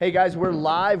Hey guys, we're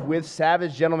live with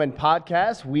Savage Gentlemen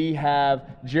Podcast. We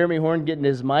have Jeremy Horn getting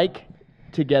his mic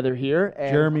together here.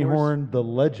 And Jeremy Horn, the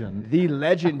legend. The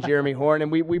legend, Jeremy Horn.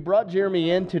 And we brought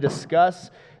Jeremy in to discuss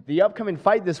the upcoming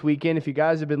fight this weekend. If you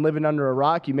guys have been living under a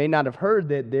rock, you may not have heard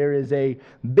that there is a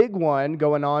big one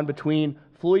going on between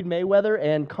Floyd Mayweather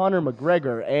and Conor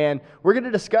McGregor. And we're going to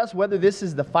discuss whether this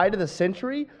is the fight of the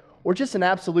century or just an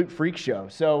absolute freak show.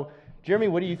 So, Jeremy,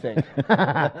 what do you think?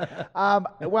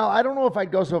 Well, I don't know if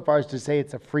I'd go so far as to say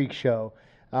it's a freak show.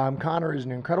 Conor is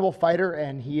an incredible fighter,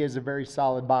 and he is a very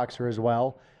solid boxer as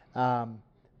well.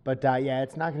 But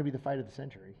it's not going to be the fight of the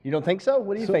century. You don't think so?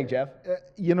 What do you think, Jeff?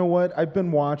 You know what? I've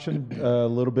been watching a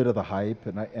little bit of the hype,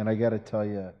 and I got to tell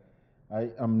you, I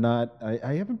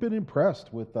haven't been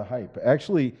impressed with the hype.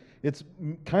 Actually, it's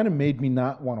kind of made me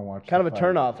not want to watch. Kind of a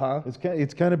turnoff, huh?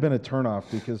 It's kind of been a turnoff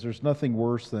because there's nothing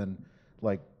worse than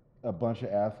like a bunch of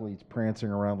athletes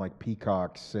prancing around like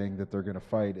peacocks saying that they're going to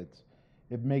fight.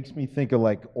 It makes me think of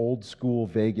like old school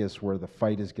Vegas where the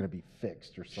fight is going to be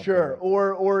fixed or something. Sure,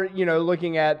 or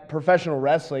looking at professional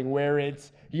wrestling where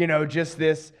it's just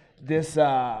this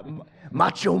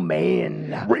macho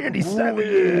man Randy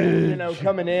Savage,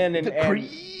 coming in and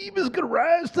cream is going to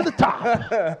rise to the top.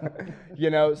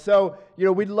 So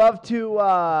we'd love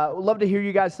to hear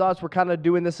you guys' thoughts. We're kind of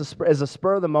doing this as a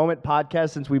spur of the moment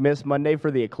podcast since we missed Monday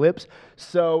for the eclipse.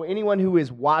 So anyone who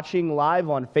is watching live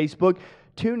on Facebook,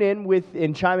 tune in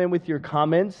and chime in with your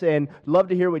comments, and love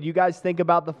to hear what you guys think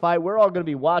about the fight. We're all going to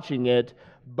be watching it,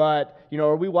 but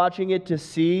are we watching it to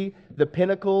see the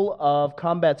pinnacle of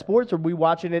combat sports, or are we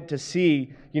watching it to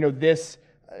see this,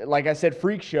 like I said,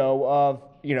 freak show of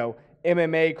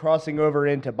MMA crossing over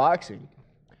into boxing?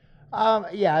 I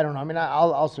don't know. I mean,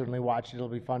 I'll certainly watch it. It'll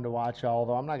be fun to watch.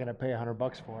 Although I'm not going to pay $100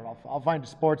 for it. I'll find a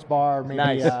sports bar, maybe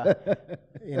Nice.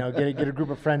 Get a group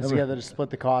of friends together to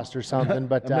split the cost or something.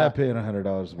 But I'm not paying $100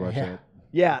 to watch that.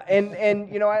 Yeah, and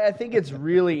I think it's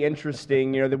really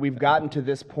interesting, that we've gotten to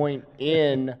this point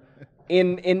in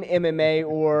MMA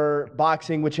or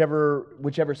boxing,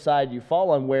 whichever side you fall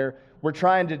on, where we're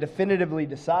trying to definitively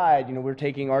decide. We're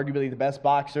taking arguably the best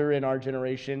boxer in our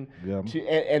generation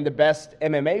and the best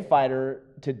MMA fighter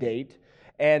to date,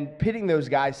 and pitting those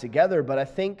guys together. But I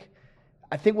think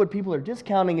what people are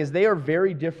discounting is they are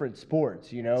very different sports.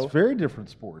 It's very different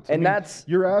sports, and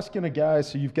you're asking a guy.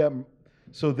 So you've got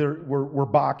we're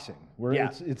boxing.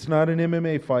 It's not an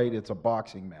MMA fight. It's a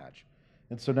boxing match,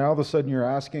 and so now all of a sudden you're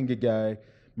asking a guy,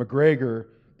 McGregor,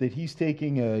 that he's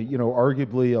taking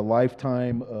arguably a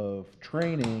lifetime of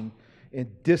training and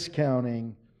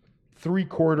discounting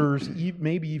 3/4,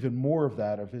 maybe even more of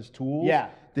that of his tools. Yeah.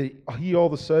 That he all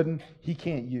of a sudden he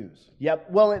can't use.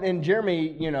 Yep. Well, and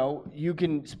Jeremy, you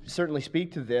can certainly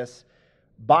speak to this.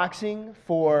 Boxing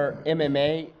for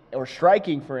MMA, or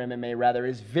striking for MMA rather,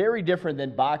 is very different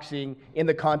than boxing in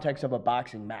the context of a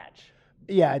boxing match.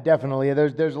 Yeah, definitely.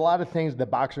 There's a lot of things that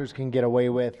boxers can get away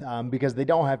with because they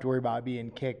don't have to worry about being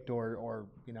kicked or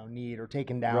kneed or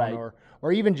taken down, right,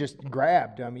 or even just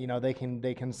grabbed.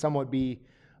 They can somewhat be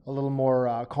a little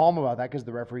more calm about that because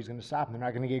the referee's going to stop them. They're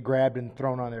not going to get grabbed and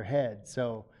thrown on their head.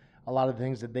 So a lot of the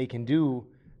things that they can do,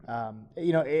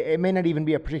 it may not even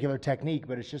be a particular technique,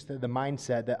 but it's just the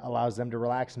mindset that allows them to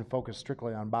relax and focus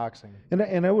strictly on boxing.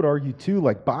 And I would argue too,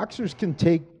 like boxers can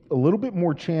take a little bit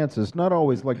more chances, not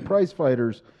always like prize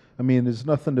fighters. I mean, there's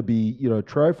nothing to be,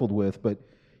 trifled with, but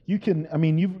you can,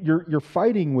 you're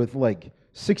fighting with like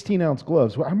 16-ounce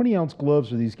gloves. How many ounce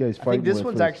gloves are these guys fighting with? I think this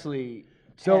one's actually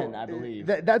 10, I believe.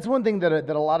 That's one thing that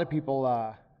a lot of people,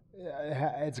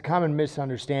 it's a common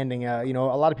misunderstanding. A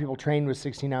lot of people train with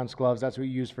 16-ounce gloves. That's what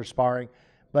you use for sparring.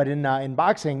 But in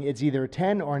boxing, it's either a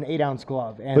 10 or an 8-ounce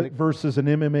glove. But versus an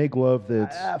MMA glove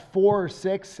that's 4 or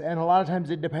 6, and a lot of times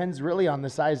it depends really on the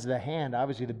size of the hand.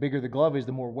 Obviously, the bigger the glove is,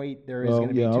 the more weight there is going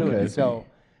to be to it. So,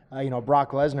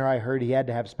 Brock Lesnar, I heard he had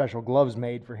to have special gloves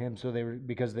made for him,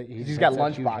 because he's got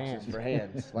lunch boxes for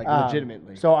hands, like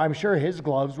legitimately. So I'm sure his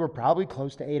gloves were probably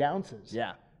close to 8 ounces.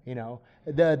 Yeah.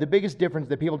 The biggest difference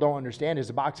that people don't understand is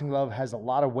a boxing glove has a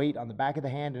lot of weight on the back of the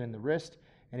hand and in the wrist.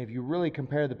 And if you really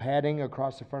compare the padding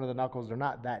across the front of the knuckles, they're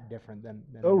not that different than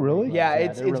oh, really? Yeah,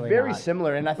 it's really very not.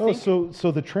 Similar. And I think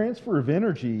so the transfer of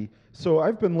energy. So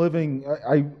I've been living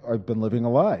a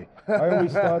lie. I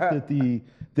always thought that the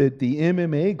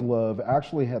MMA glove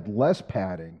actually had less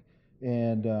padding,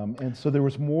 and so there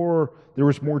was more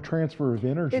transfer of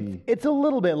energy. It's a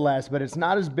little bit less, but it's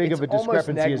not as big of a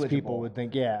discrepancy as people would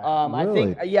think. Yeah.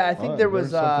 Really? I think there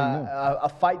was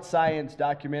a Fight Science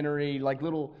documentary, like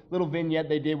little vignette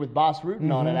they did with Bas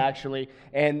Rutten on it actually,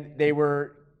 and they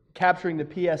were capturing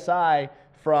the PSI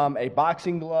from a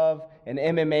boxing glove an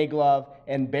MMA glove,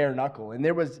 and bare knuckle. And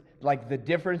there was like the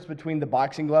difference between the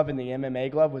boxing glove and the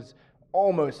MMA glove was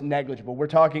almost negligible. We're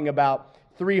talking about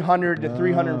 300 to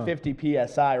 350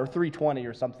 psi or 320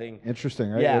 or something.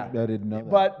 Interesting. Yeah. I didn't know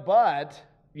that. But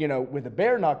you know, with a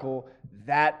bare knuckle,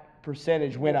 that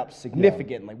percentage went up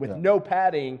significantly. With no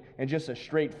padding and just a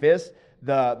straight fist,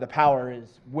 the power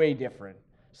is way different.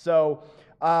 So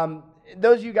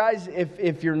those of you guys,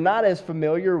 if you're not as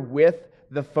familiar with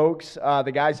the folks,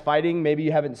 the guys fighting, maybe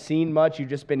you haven't seen much, you've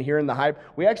just been hearing the hype,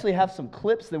 we actually have some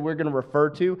clips that we're going to refer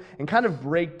to and kind of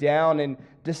break down and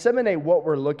disseminate what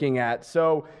we're looking at.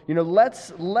 So, you know, let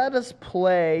us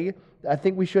play. I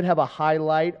think we should have a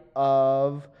highlight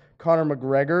of Conor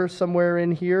McGregor somewhere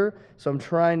in here. So I'm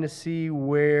trying to see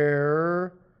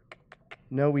where.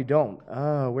 No, we don't.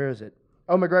 Where is it?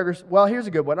 Oh, McGregor's. Well, here's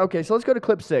a good one. Okay, so let's go to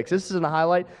clip 6. This isn't a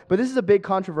highlight, but this is a big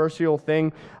controversial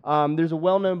thing. There's a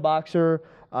well-known boxer,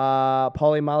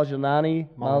 Paulie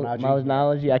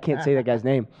Malignaggi. I can't say that guy's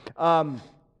name. And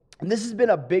this has been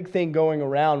a big thing going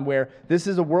around where this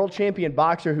is a world champion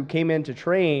boxer who came in to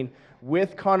train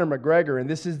with Conor McGregor, and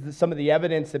this is some of the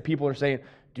evidence that people are saying,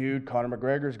 dude, Conor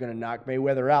McGregor is going to knock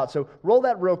Mayweather out. So roll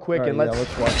that real quick, and let's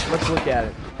watch. Let's look at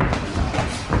it.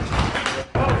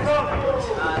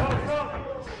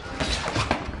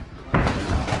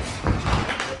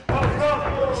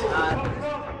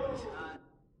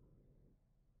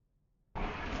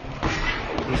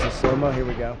 This is slow-mo. Here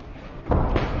we go.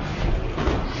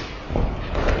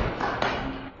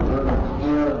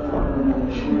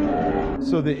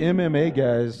 So the MMA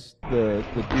guys, the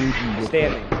dude with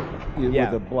Standing.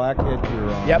 with a black headgear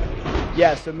on. Yep.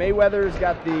 Yeah, so Mayweather's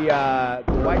got the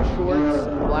white shorts,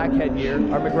 black headgear.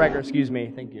 Or McGregor, excuse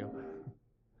me. Thank you.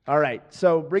 All right,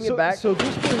 so bring it back. So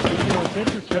this one, it's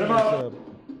interesting.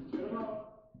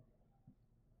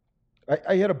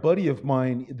 I had a buddy of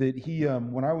mine that he,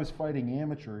 when I was fighting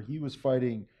amateur, he was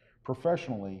fighting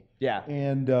professionally. Yeah.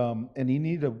 And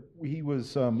he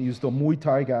was the Muay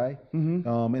Thai guy.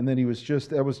 Mm-hmm. And then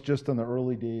that was just in the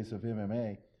early days of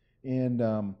MMA.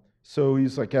 And so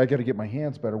he's like, I got to get my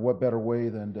hands better. What better way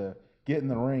than to get in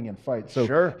the ring and fight?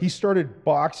 So he started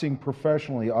boxing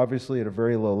professionally, obviously at a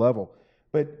very low level.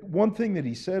 But one thing that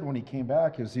he said when he came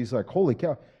back is he's like, holy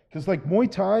cow. Because like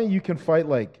Muay Thai, you can fight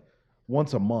like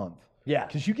once a month. Yeah.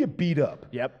 Because you get beat up.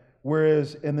 Yep.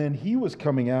 Whereas, and then he was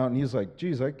coming out and he's like,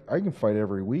 geez, I can fight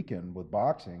every weekend with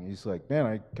boxing. He's like, man,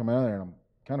 I come out there and I'm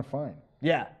kind of fine.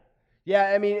 Yeah.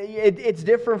 Yeah, I mean, it's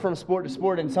different from sport to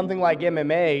sport. And something like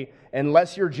MMA,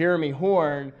 unless you're Jeremy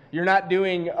Horn, you're not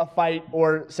doing a fight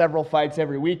or several fights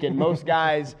every weekend. Most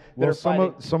guys that are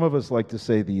fighting. Some of us like to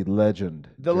say the legend.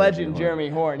 The legend, Jeremy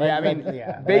Horn. Yeah, I mean,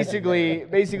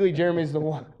 basically, Jeremy's the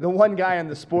one guy in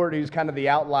the sport who's kind of the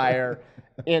outlier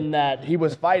in that he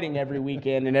was fighting every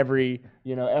weekend and every,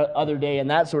 other day and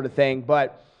that sort of thing.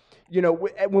 But,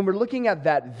 when we're looking at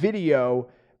that video,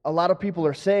 a lot of people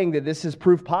are saying that this is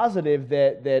proof positive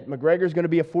that McGregor's going to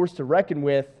be a force to reckon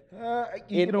with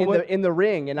in the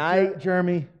ring. And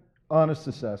Jeremy, honest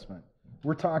assessment.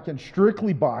 We're talking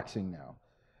strictly boxing now.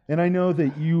 And I know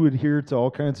that you adhere to all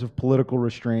kinds of political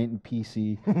restraint and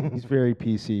PC. He's very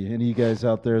PC. And you guys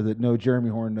out there that know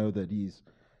Jeremy Horn know that he's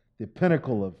the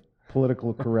pinnacle of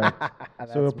political correct.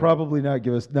 So he'll probably not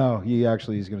give us. No, he's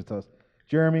going to tell us.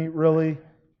 Jeremy, really?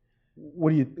 What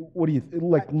do you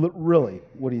really?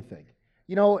 What do you think?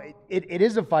 It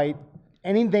is a fight.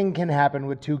 Anything can happen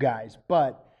with two guys,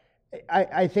 but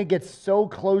I think it's so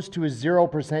close to a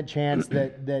 0% chance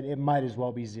that it might as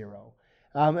well be zero.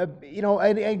 And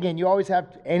again, you always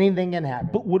have anything can happen.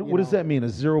 But what does that mean? A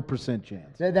 0%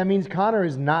 chance? That means Conor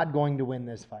is not going to win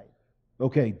this fight.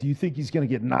 Okay. Do you think he's going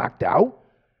to get knocked out?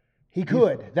 He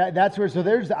could. That's where. So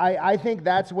I think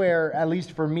that's where, at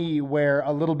least for me, where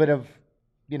a little bit of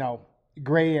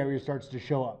gray area starts to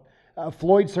show up.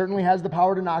 Floyd certainly has the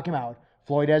power to knock him out.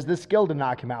 Floyd has the skill to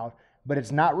knock him out, but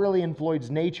it's not really in Floyd's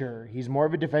nature. He's more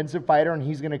of a defensive fighter, and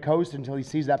he's going to coast until he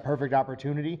sees that perfect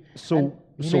opportunity. So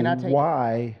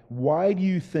why do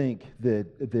you think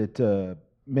that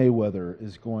Mayweather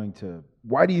is going to?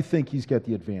 Why do you think he's got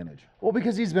the advantage? Well,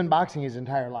 because he's been boxing his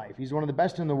entire life. He's one of the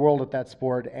best in the world at that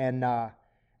sport, and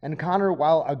Conor,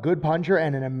 while a good puncher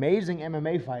and an amazing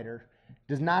MMA fighter,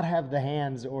 does not have the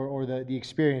hands or the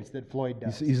experience that Floyd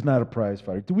does. He's not a prize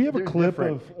fighter. Do we have a clip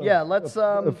of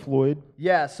Floyd?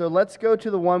 Yeah, so let's go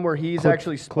to the one where he's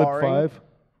actually sparring. Clip 5?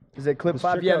 Is it clip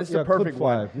 5? Yeah, this is a perfect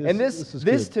one. And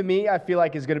this to me, I feel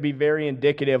like is going to be very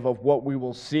indicative of what we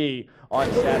will see on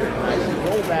Saturday night. So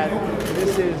roll that.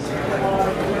 This is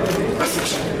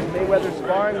Mayweather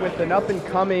sparring with an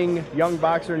up-and-coming young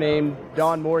boxer named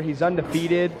Don Moore. He's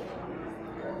undefeated.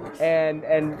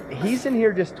 and he's in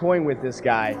here just toying with this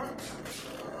guy.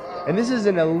 And this is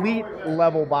an elite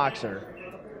level boxer.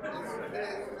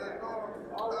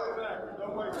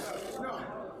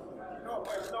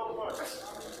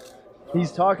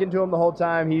 He's talking to him the whole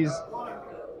time. He's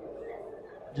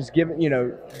just giving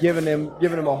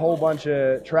him a whole bunch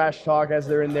of trash talk as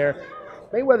they're in there.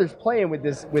 Mayweather's playing with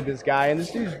this guy, and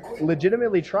this dude's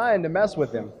legitimately trying to mess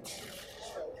with him.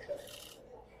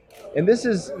 And this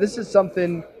is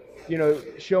something,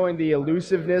 showing the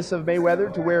elusiveness of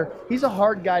Mayweather to where he's a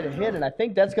hard guy to hit, and I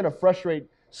think that's going to frustrate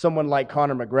someone like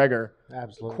Conor McGregor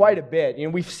absolutely quite a bit.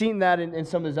 We've seen that in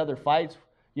some of his other fights.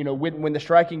 When the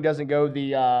striking doesn't go,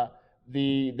 the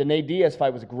Nate Diaz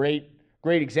fight was a great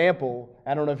example.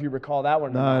 I don't know if you recall that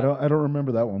one. No, I don't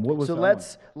remember that one. What was so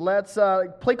that let's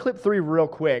play clip 3 real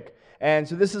quick. And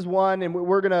so this is one, and we'll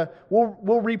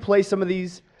replay some of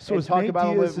these and talk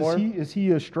about it a little bit more. Is he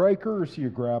a striker or is he a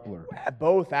grappler?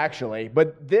 Both, actually.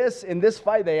 But in this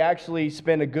fight, they actually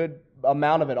spend a good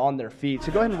amount of it on their feet.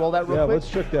 So go ahead and roll that real quick. Yeah, let's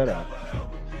check that out.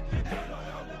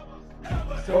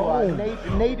 So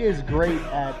Nate is great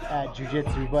at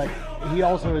jiu-jitsu, but he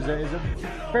also is a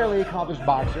fairly accomplished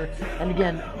boxer. And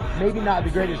again, maybe not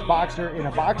the greatest boxer in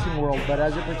a boxing world, but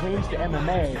as it pertains to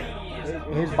MMA,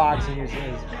 his boxing is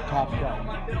top shelf.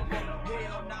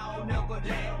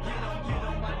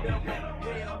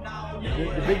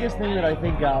 The biggest thing that I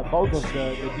think both of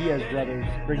the Diaz brothers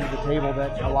bring to the table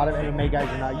that a lot of MMA guys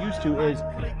are not used to is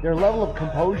their level of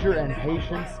composure and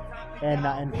patience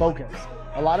and focus.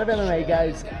 A lot of MMA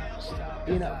guys,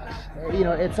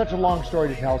 it's such a long story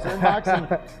to tell. So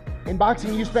in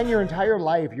boxing, you spend your entire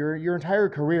life, your entire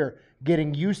career,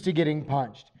 getting used to getting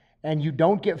punched, and you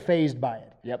don't get fazed by it.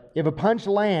 Yep. If a punch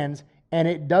lands and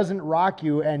it doesn't rock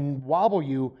you and wobble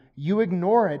you, you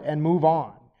ignore it and move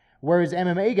on. Whereas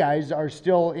MMA guys are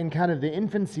still in kind of the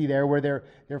infancy there, where they're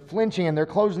flinching and they're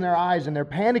closing their eyes and they're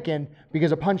panicking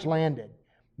because a punch landed.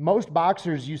 Most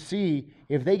boxers you see,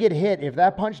 if they get hit, if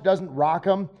that punch doesn't rock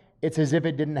them, it's as if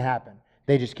it didn't happen.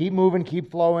 They just keep moving, keep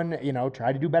flowing,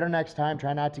 try to do better next time,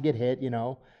 try not to get hit,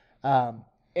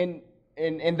 And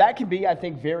that can be, I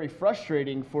think, very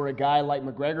frustrating for a guy like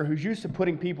McGregor who's used to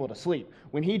putting people to sleep.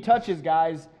 When he touches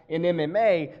guys in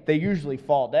MMA, they usually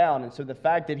fall down. And so the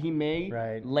fact that he may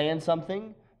land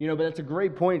something, but that's a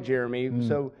great point, Jeremy.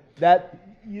 So that...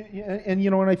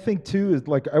 And I think, too, is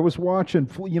like I was watching,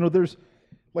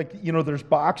 there's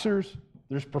boxers,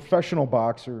 there's professional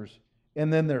boxers,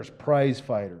 and then there's prize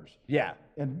fighters. Yeah.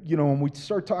 And, when we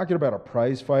start talking about a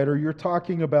prize fighter, you're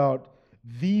talking about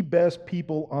the best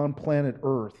people on planet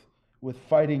Earth with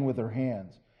fighting with their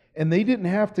hands. And they didn't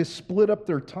have to split up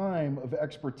their time of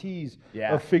expertise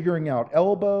of figuring out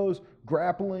elbows,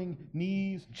 grappling,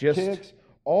 knees, kicks.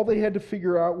 All they had to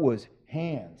figure out was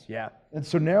hands. Yeah. And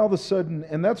so now all of a sudden,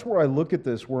 and that's where I look at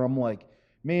this, where I'm like,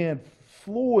 man,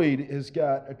 Floyd has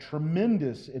got a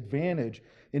tremendous advantage.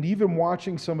 And even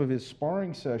watching some of his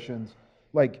sparring sessions,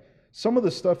 like some of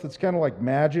the stuff that's kind of like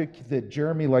magic that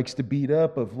Jeremy likes to beat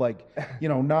up of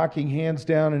knocking hands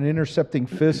down and intercepting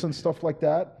fists and stuff like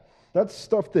that. That's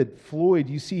stuff that Floyd,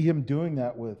 you see him doing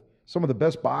that with some of the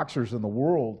best boxers in the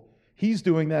world. He's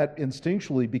doing that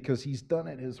instinctually because he's done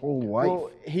it his whole life.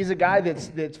 Well, he's a guy that's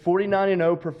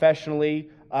 49-0 professionally,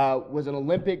 was an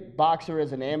Olympic boxer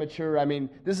as an amateur. I mean,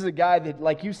 this is a guy that,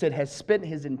 like you said, has spent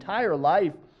his entire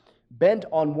life bent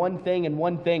on one thing and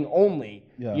one thing only,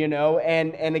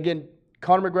 and again,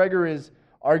 Conor McGregor is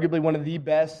arguably one of the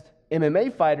best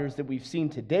MMA fighters that we've seen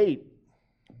to date,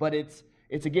 but it's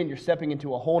again, you're stepping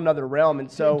into a whole nother realm. And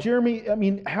so, Jeremy, I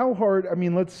mean, how hard,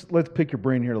 let's pick your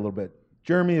brain here a little bit.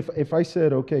 Jeremy, if I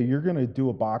said, okay, you're going to do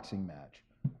a boxing match,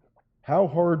 how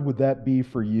hard would that be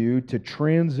for you to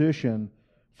transition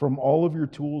from all of your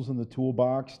tools in the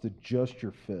toolbox to just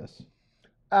your fists?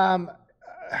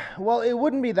 Well, it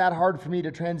wouldn't be that hard for me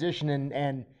to transition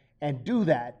and do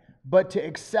that, but to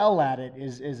excel at it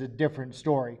is a different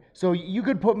story. So you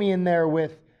could put me in there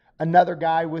with another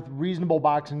guy with reasonable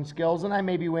boxing skills, and I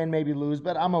maybe win, maybe lose,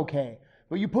 but I'm okay.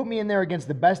 But you put me in there against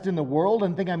the best in the world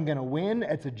and think I'm going to win,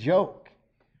 it's a joke.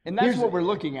 And that's what we're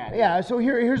looking at. Yeah, so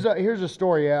here's a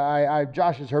story.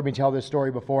 Josh has heard me tell this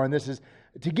story before, and this is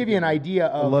to give you an idea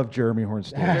of... I love Jeremy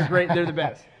Hornstein. They're great. They're the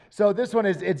best. So this one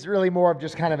it's really more of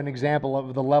just kind of an example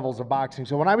of the levels of boxing.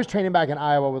 So when I was training back in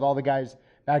Iowa with all the guys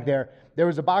back there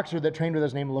was a boxer that trained with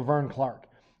us named Laverne Clark.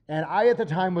 And I at the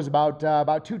time was about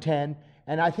 210,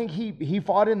 and I think he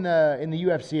fought in the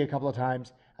UFC a couple of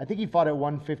times. I think he fought at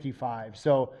 155.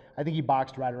 So I think he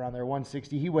boxed right around there,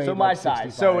 160. He weighed my like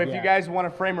size. So if you guys want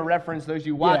to frame a reference, those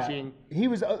you watching, he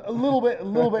was a little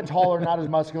bit taller, not as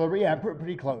muscular, but yeah,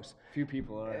 pretty close. Few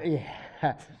people are.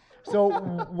 Yeah. So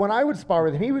when I would spar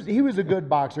with him, he was a good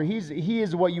boxer. He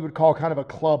is what you would call kind of a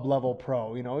club level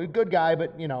pro. You know, a good guy,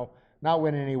 but you know, not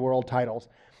winning any world titles.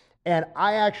 And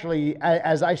I actually,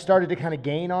 as I started to kind of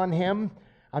gain on him,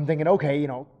 I'm thinking, okay, you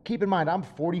know, keep in mind I'm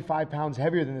 45 pounds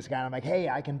heavier than this guy. And I'm like, hey,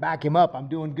 I can back him up. I'm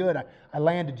doing good. I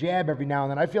land a jab every now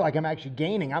and then. I feel like I'm actually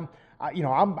gaining.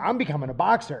 I'm becoming a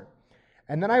boxer.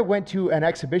 And then I went to an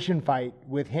exhibition fight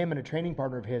with him and a training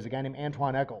partner of his, a guy named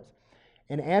Antoine Eccles.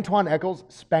 And Antoine Eccles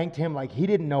spanked him like he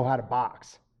didn't know how to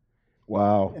box.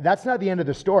 Wow. That's not the end of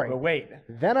the story. But wait.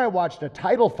 Then I watched a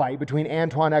title fight between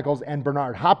Antoine Eccles and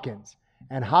Bernard Hopkins.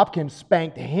 And Hopkins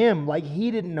spanked him like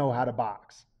he didn't know how to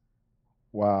box.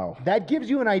 Wow. That gives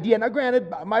you an idea. Now,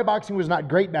 granted, my boxing was not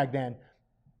great back then,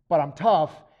 but I'm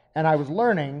tough, and I was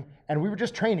learning, and we were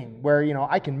just training where, you know,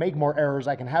 I can make more errors,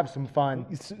 I can have some fun.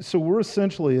 So we're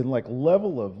essentially in like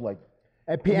level of like...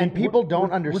 And people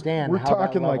don't understand we're how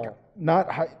talking that level,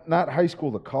 like not high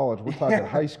school to college. We're talking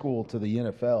high school to the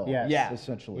NFL. Yes. Yeah.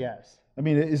 Essentially. Yes. I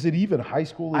mean, is it even high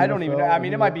school? To I don't even know. NFL? I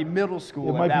mean, it might be middle school.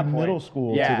 It at might that be point. middle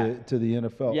school Yeah. to the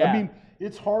NFL. Yeah. I mean,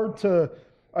 it's hard to.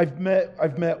 I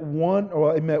met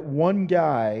one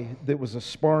guy that was a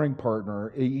sparring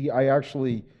partner. I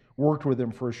actually worked with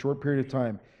him for a short period of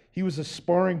time. He was a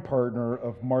sparring partner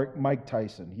of Mike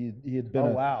Tyson. He had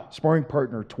been sparring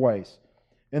partner twice.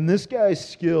 And this guy's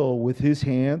skill with his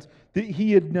hands,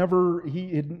 he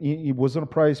wasn't a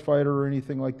prize fighter or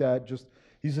anything like that. Just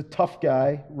he's a tough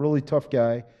guy, really tough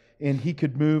guy, and he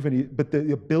could move. But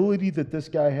the ability that this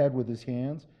guy had with his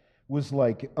hands was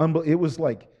like it was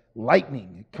like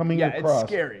lightning coming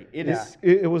across. Yeah, it's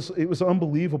scary. It was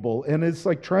unbelievable, and it's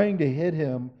like trying to hit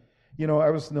him. You know, I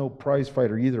was no prize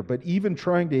fighter either, but even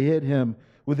trying to hit him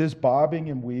with his bobbing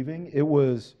and weaving, it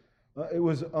was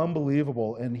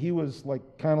unbelievable. And he was like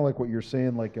kind of like what you're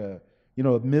saying, like a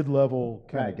mid-level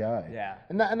kind of guy. Yeah.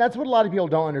 And that's what a lot of people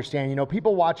don't understand. You know,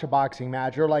 people watch a boxing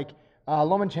match, or like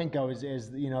Lomachenko is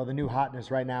the new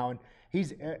hotness right now, and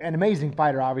he's an amazing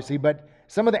fighter, obviously, but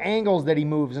some of the angles that he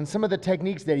moves and some of the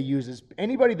techniques that he uses,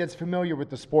 anybody that's familiar with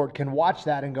the sport can watch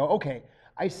that and go, okay,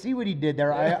 I see what he did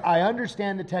there. I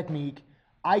understand the technique.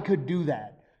 I could do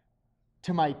that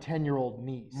to my 10-year-old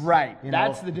niece. Right. You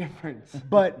That's know? the difference.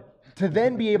 But to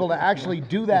then be able to actually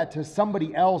do that to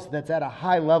somebody else that's at a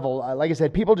high level, like I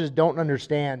said, people just don't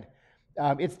understand.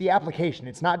 It's the application.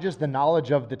 It's not just the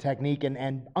knowledge of the technique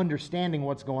and understanding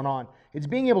what's going on. It's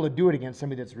being able to do it against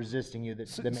somebody that's resisting you that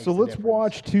makes the difference. So let's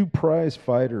watch two prize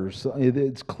fighters.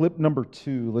 It's clip number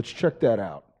 2. Let's check that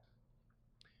out.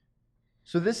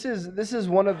 So this is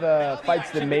one of the fights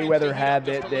that Mayweather had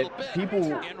that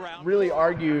people really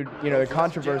argued, you know, the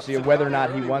controversy of whether or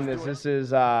not he won this. This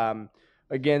is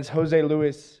against Jose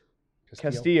Luis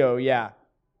Castillo, yeah.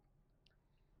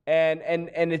 And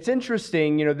it's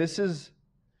interesting, you know, this is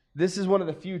one of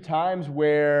the few times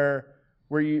where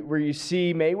you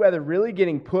see Mayweather really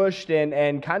getting pushed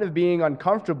and kind of being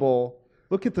uncomfortable.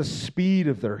 Look at the speed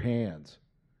of their hands.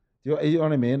 You know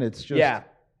what I mean? It's just... Yeah.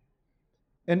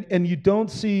 And you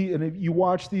don't see, and if you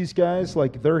watch these guys,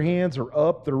 like their hands are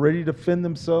up, they're ready to defend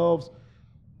themselves.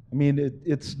 I mean,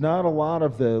 it's not a lot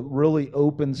of the really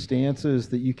open stances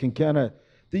that you can kind of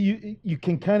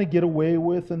get away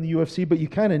with in the UFC, but you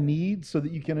kind of need so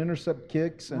that you can intercept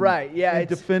kicks and, right, yeah, and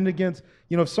defend against.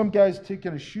 You know, if some guy's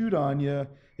taking a shoot on you,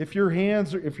 if your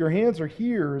hands are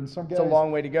here and some guys, it's a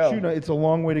long way to go. It's a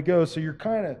long way to go. So you're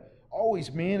kind of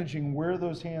always managing where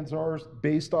those hands are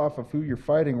based off of who you're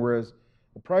fighting, whereas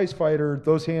a prize fighter,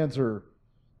 those hands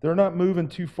they're not moving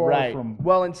too far from...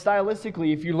 Well, and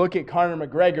stylistically, if you look at Conor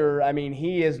McGregor, I mean,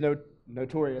 he is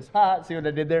notorious. See what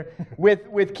I did there?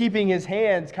 with keeping his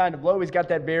hands kind of low. He's got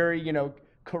that very, you know,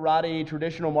 karate,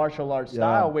 traditional martial arts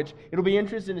style, which it'll be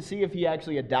interesting to see if he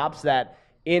actually adopts that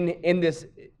in this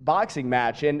boxing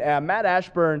match. And Matt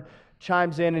Ashburn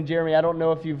chimes in, and Jeremy, I don't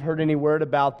know if you've heard any word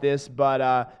about this,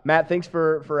 but Matt, thanks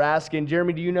for asking.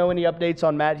 Jeremy, do you know any updates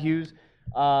on Matt Hughes?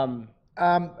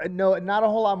 No, not a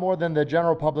whole lot more than the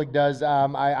general public does.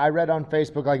 I read on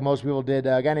Facebook, like most people did,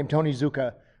 a guy named Tony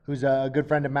Zuka, who's a good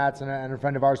friend of Matt's and a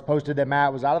friend of ours, posted that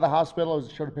Matt was out of the hospital.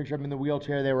 Showed a picture of him in the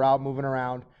wheelchair. They were out moving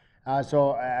around.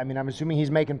 So, I mean, I'm assuming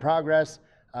he's making progress.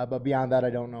 But beyond that, I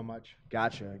don't know much.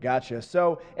 Gotcha.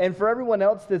 So, and for everyone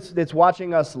else that's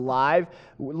watching us live,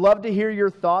 we'd love to hear your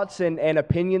thoughts and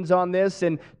opinions on this,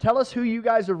 and tell us who you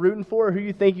guys are rooting for, who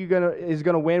you think is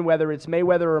gonna win, whether it's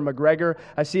Mayweather or McGregor.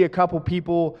 I see a couple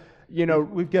people, you know,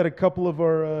 we've got a couple of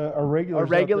our regulars. Our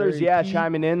regulars, out there. Pete,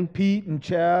 chiming in. Pete and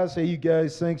Chaz, hey, you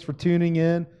guys, thanks for tuning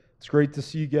in. It's great to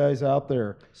see you guys out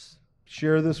there.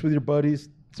 Share this with your buddies.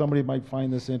 somebody might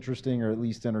find this interesting or at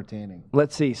least entertaining.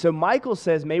 Let's see. So Michael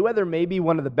says Mayweather may be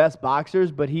one of the best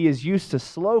boxers, but he is used to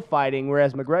slow fighting,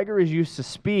 whereas McGregor is used to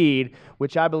speed,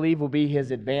 which I believe will be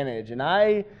his advantage. And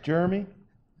Jeremy?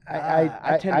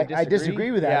 I tend to I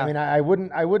disagree with that. Yeah. I mean,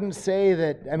 I wouldn't say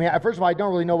that. I mean, first of all, I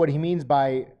don't really know what he means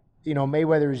by,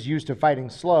 Mayweather is used to fighting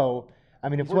slow. I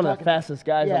mean, if He's we're one talking, of the fastest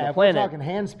guys on the if planet. we're talking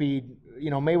hand speed,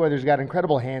 Mayweather's got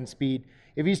incredible hand speed.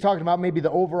 If he's talking about maybe the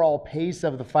overall pace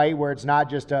of the fight, where it's not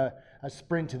just a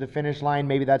sprint to the finish line,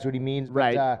 maybe that's what he means.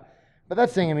 Right. But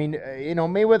that's the thing. I mean,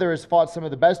 Mayweather has fought some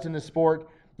of the best in the sport.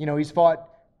 He's fought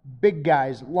big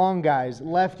guys, long guys,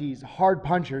 lefties, hard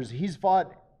punchers. He's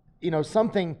fought,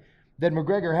 something that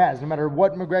McGregor has. No matter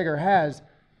what McGregor has,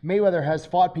 Mayweather has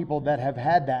fought people that have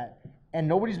had that, and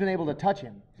nobody's been able to touch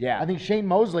him. Yeah. I think Shane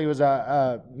Mosley was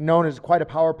known as quite a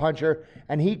power puncher,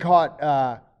 and he caught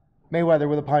Mayweather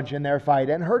with a punch in their fight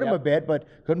and hurt him a bit, but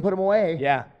couldn't put him away.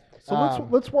 Yeah. So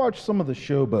let's watch some of the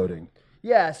showboating.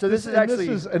 Yeah, so this is actually...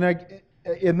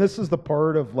 This is the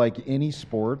part of like any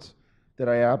sports that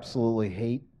I absolutely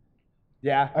hate.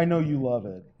 Yeah. I know you love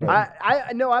it.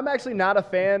 I no, I'm actually not a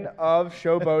fan of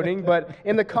showboating, but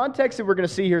in the context that we're going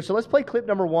to see here, so let's play clip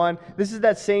number 1. This is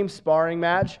that same sparring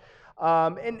match.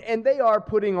 And they are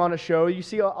putting on a show. You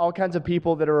see all kinds of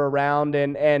people that are around,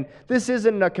 and this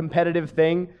isn't a competitive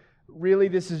thing. Really,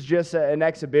 this is just an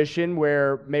exhibition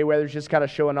where Mayweather's just kind of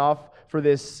showing off for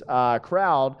this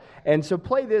crowd. And so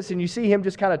play this, and you see him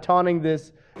just kind of taunting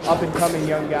this up-and-coming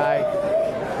young guy.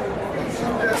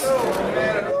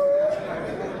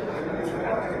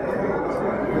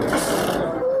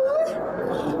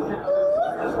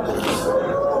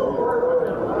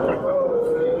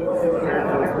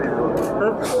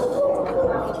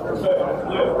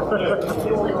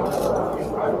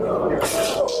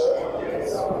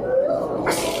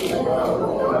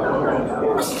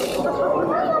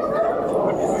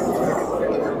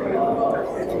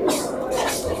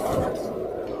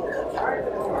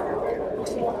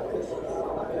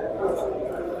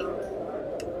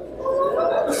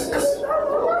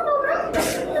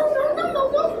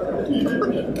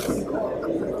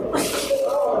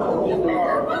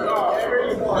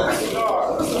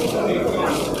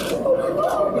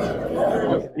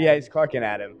 Yeah, he's clucking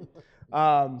at him.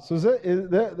 So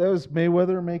that was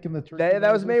Mayweather making the turkey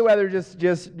That was noises? Mayweather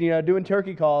just doing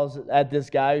turkey calls at this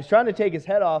guy who's trying to take his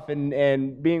head off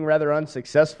and being rather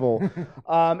unsuccessful.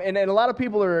 And a lot of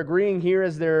people are agreeing here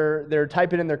as they're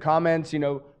typing in their comments,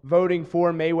 voting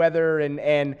for Mayweather,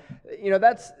 and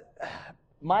that's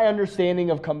my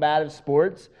understanding of combative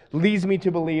sports leads me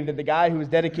to believe that the guy who has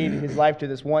dedicated his life to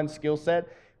this one skill set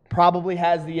probably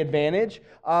has the advantage.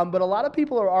 But a lot of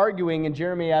people are arguing, and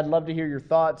Jeremy, I'd love to hear your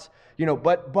thoughts.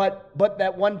 But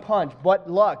that one punch,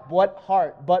 but luck, but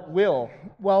heart, but will.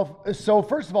 Well, so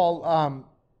first of all,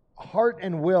 heart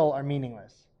and will are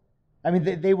meaningless. I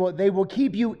mean, they will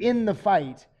keep you in the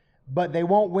fight, but they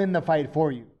won't win the fight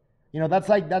for you.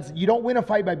 That's you don't win a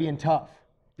fight by being tough.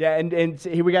 Yeah, and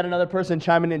here we got another person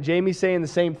chiming in. Jamie saying the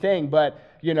same thing, but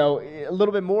a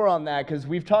little bit more on that because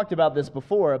we've talked about this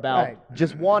before about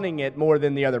just wanting it more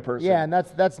than the other person. Yeah, and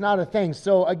that's not a thing.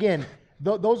 So again,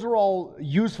 those are all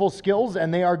useful skills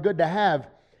and they are good to have,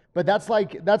 but that's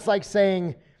like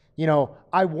saying,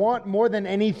 I want more than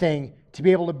anything to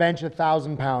be able to bench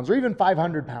 1,000 pounds or even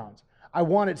 500 pounds. I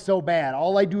want it so bad.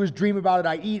 All I do is dream about it.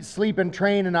 I eat, sleep, and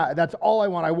train, and that's all I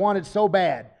want. I want it so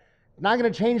bad. Not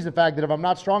going to change the fact that if I'm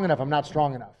not strong enough, I'm not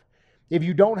strong enough. If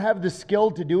you don't have the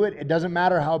skill to do it, it doesn't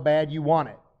matter how bad you want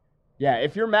it. Yeah,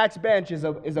 if your max bench is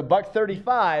a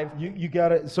 $135, you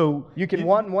gotta you can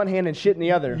want in one hand and shit in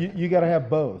the other. You gotta have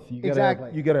both. You gotta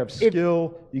have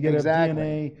skill. You gotta have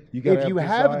DNA. You gotta if you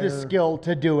have the skill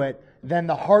to do it, then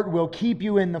the heart will keep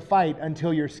you in the fight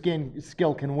until your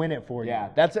skill can win it for you. Yeah,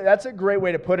 that's a great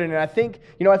way to put it. And I think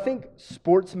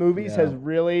sports movies has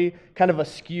really kind of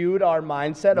skewed our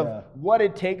mindset of what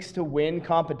it takes to win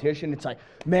competition. It's like,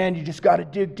 man, you just got to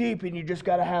dig deep and you just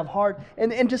got to have heart.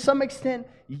 And to some extent,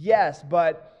 yes,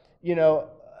 but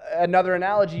another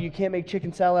analogy, you can't make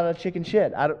chicken salad out of chicken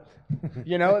shit. I don't.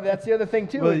 That's the other thing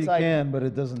too. Well, it's you can, but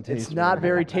it doesn't taste. It's not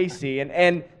very tasty,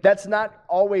 and that's not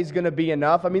always going to be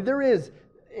enough. I mean, there is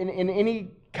in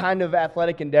any kind of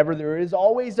athletic endeavor, there is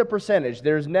always a percentage.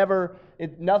 There's never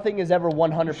nothing is ever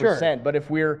 100%. Sure. But if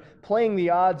we're playing the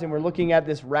odds and we're looking at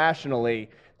this rationally,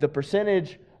 the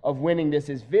percentage of winning this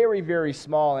is very, very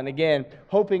small. And again,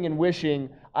 hoping and wishing.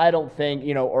 I don't think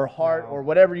or heart or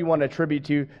whatever you want to attribute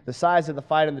to the size of the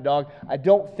fight and the dog. I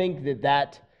don't think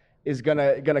that is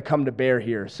gonna come to bear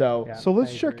here. So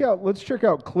let's check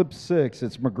out clip 6.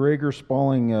 It's McGregor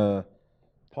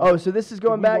Oh, so this is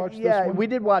going back. watch this Yeah, one? we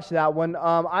did watch that one.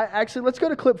 Let's go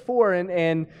to clip 4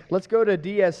 and let's go to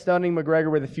Diaz stunning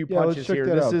McGregor with a few Yeah, punches let's check here.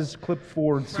 that This out. is clip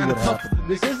 4 and see what happens.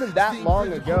 this isn't that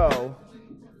long ago.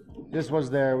 Was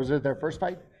it their first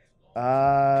fight?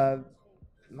 I'm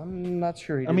not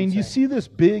sure. I mean, you see this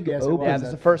big Yes, it open. Yeah, this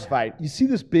is the first fight. You see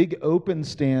this big open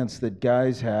stance that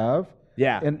guys have.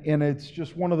 Yeah. And it's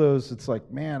just one of those. It's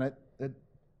like, man,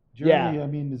 Jeremy. Yeah. I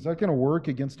mean, is that going to work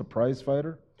against a prize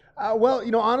fighter? Well,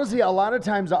 honestly, a lot of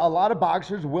times, a lot of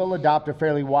boxers will adopt a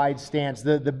fairly wide stance.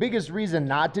 The biggest reason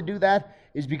not to do that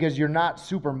is because you're not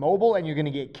super mobile and you're going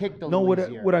to get kicked a No, little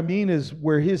easier. what I mean is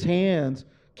where his hands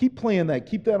keep playing that.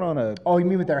 Keep that on a. Oh, you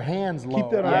mean with their hands low?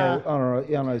 Keep that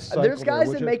on a cycle. There's guys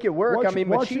there, that make it work. I mean,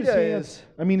 watch his Machida hands. is.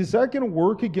 I mean, is that going to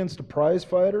work against a prize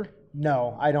fighter?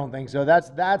 No, I don't think so.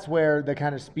 That's where the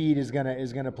kind of speed is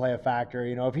gonna play a factor.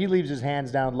 If he leaves his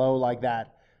hands down low like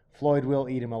that, Floyd will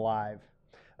eat him alive.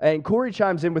 And Corey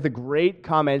chimes in with a great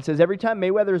comment. It says, every time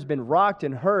Mayweather has been rocked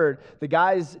and hurt, the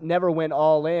guys never went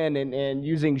all in. And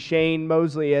using Shane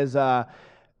Mosley as an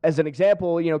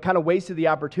example, kind of wasted the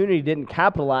opportunity, didn't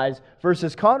capitalize,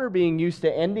 versus Conor being used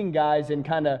to ending guys and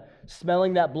kind of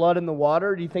smelling that blood in the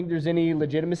water. Do you think there's any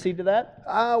legitimacy to that?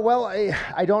 Well,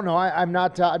 I don't know. I'm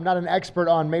not an expert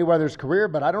on Mayweather's career,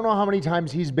 but I don't know how many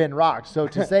times he's been rocked. So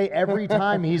to say every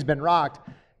time he's been rocked,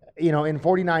 in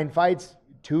 49 fights,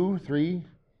 2, 3,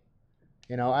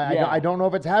 I don't know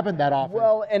if it's happened that often.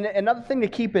 Well, and another thing to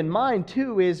keep in mind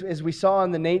too is, as we saw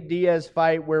in the Nate Diaz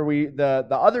fight, where the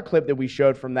other clip that we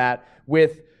showed from that,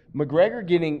 with McGregor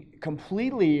getting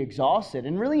completely exhausted,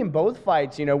 and really in both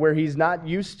fights, where he's not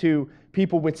used to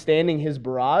people withstanding his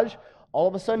barrage, all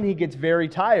of a sudden he gets very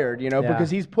tired, because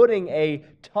he's putting a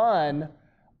ton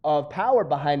of power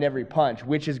behind every punch,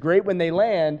 which is great when they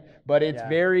land, but it's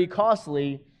very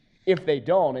costly if they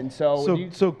don't. And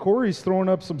so Corey's throwing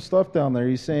up some stuff down there.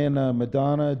 He's saying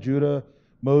Madonna, Judah,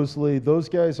 Mosley, those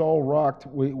guys all rocked.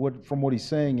 From what he's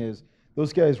saying is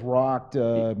those guys rocked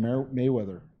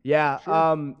Mayweather. Yeah,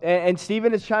 sure. And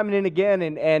Steven is chiming in again,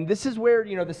 and this is where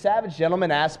the savage gentleman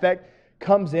aspect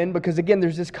comes in, because again,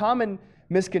 there's this common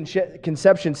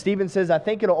misconception. Steven says, I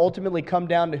think it'll ultimately come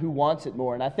down to who wants it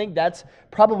more, and I think that's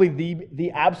probably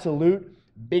the absolute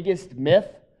biggest myth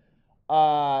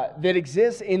that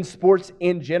exists in sports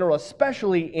in general,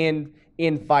 especially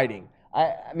in fighting.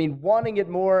 I mean, wanting it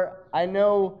more. I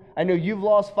know you've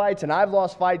lost fights, and I've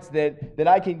lost fights that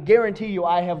I can guarantee you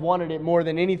I have wanted it more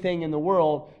than anything in the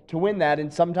world to win that,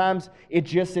 and sometimes it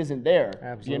just isn't there.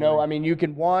 Absolutely. I mean, you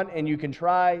can want and you can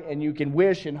try and you can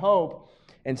wish and hope,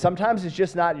 and sometimes it's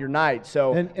just not your night.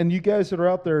 So and you guys that are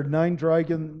out there, Nine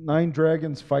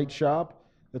Dragons Fight Shop.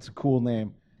 That's a cool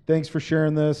name. Thanks for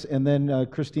sharing this. And then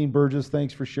Christine Burgess,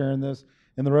 thanks for sharing this.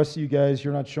 And the rest of you guys,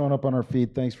 you're not showing up on our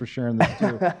feed. Thanks for sharing this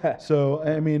too. So,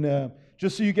 I mean,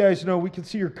 just so you guys know, we can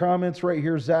see your comments right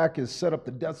here. Zach has set up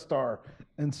the Death Star.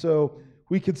 And so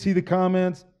we can see the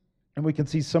comments, and we can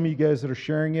see some of you guys that are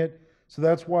sharing it. So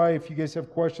that's why if you guys have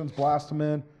questions, blast them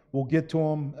in. We'll get to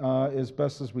them as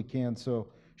best as we can. So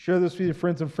share this with your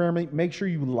friends and family. Make sure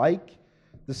you like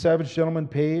the Savage Gentleman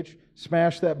page.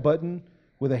 Smash that button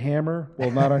with a hammer.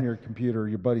 Well, not on your computer,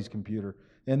 your buddy's computer.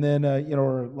 And then,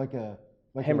 or like a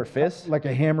hammer fist? Like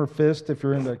a hammer fist if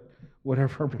you're into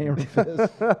whatever hammer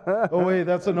fist. Oh, wait,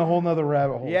 that's in a whole nother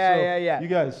rabbit hole. Yeah. You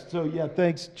guys,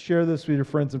 thanks. Share this with your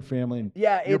friends and family and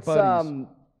your it's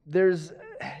buddies.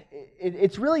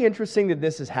 It's really interesting that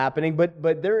this is happening,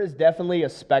 but there is definitely a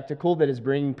spectacle that is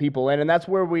bringing people in, and that's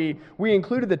where we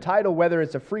included the title, whether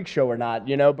it's a freak show or not,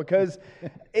 because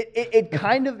it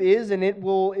kind of is, and it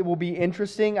will be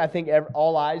interesting. I think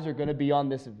all eyes are going to be on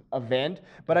this event,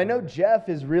 but I know Jeff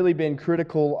has really been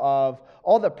critical of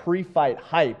all the pre-fight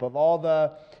hype, of all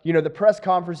the the press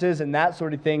conferences and that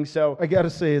sort of thing. So I got to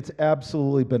say, it's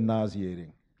absolutely been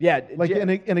nauseating. Yeah, like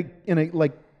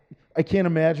like. I can't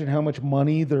imagine how much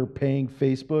money they're paying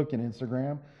Facebook and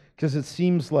Instagram, because it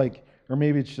seems like, or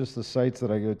maybe it's just the sites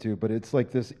that I go to, but it's like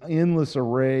this endless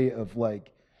array of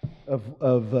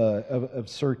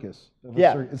circus.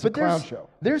 It's a clown show.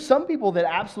 There's some people that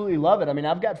absolutely love it. I mean,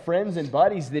 I've got friends and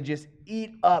buddies that just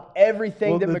eat up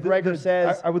everything that McGregor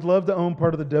says. I would love to own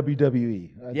part of the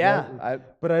WWE.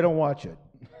 But I don't watch it.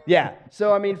 Yeah.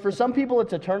 So, I mean, for some people,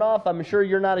 it's a turnoff. I'm sure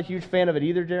you're not a huge fan of it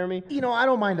either, Jeremy. I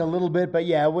don't mind a little bit, but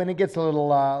yeah, when it gets a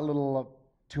little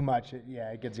too much,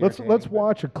 it gets irritating. Let's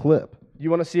watch a clip.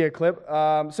 You want to see a clip?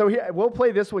 So here, we'll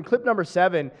play this one. Clip number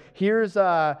 7. Here's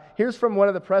from one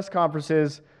of the press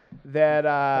conferences that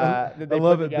they I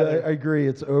love put it. together. I agree.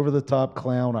 It's over the top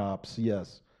clown ops.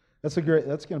 Yes, that's going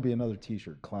to be another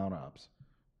T-shirt. Clown ops.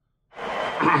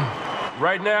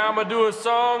 Right now, I'm gonna do a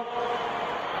song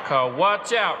called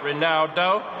Watch Out,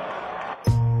 Ronaldo.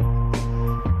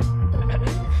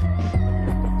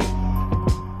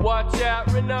 Watch out,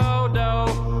 Ronaldo.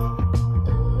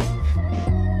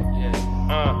 Yeah.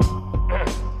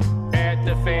 At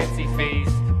the fancy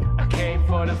feast, I came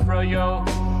for the froyo.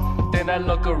 Then I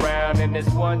look around and there's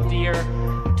 1 deer,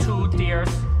 2 deers,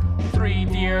 3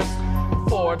 deers,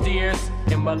 4 deers,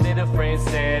 and my little friend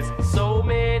says, so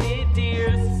many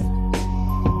deers.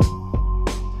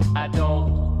 I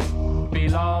don't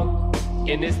belong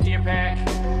in this deer pack.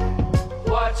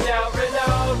 Watch out,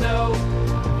 Ronaldo.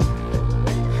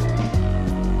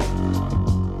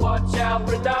 Watch out,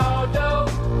 Ronaldo.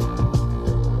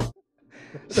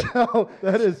 So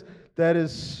that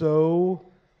is so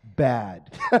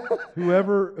bad.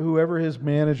 whoever his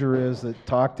manager is that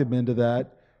talked him into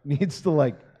that needs to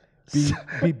like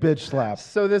be bitch slapped.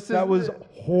 So that was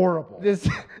horrible. This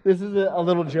is a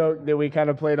little joke that we kind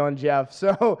of played on Jeff.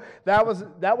 So that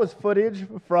was footage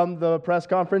from the press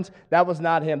conference. That was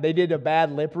not him. They did a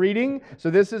bad lip reading. So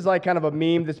this is like kind of a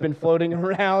meme that's been floating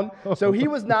around. So he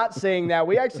was not saying that.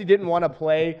 We actually didn't want to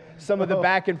play some of the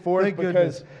back and forth Thank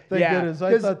because goodness.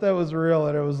 I thought that was real,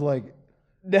 and it was like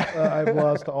I've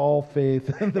lost all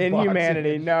faith in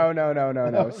humanity. No.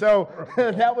 So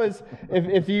that was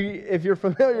if you're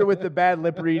familiar with the bad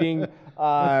lip reading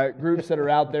groups that are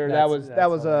out there, that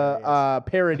was a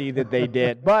parody that they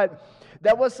did. But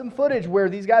that was some footage where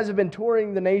these guys have been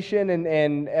touring the nation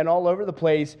and all over the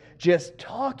place, just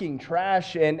talking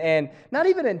trash and not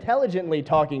even intelligently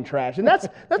talking trash. And that's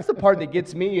the part that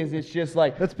gets me is it's just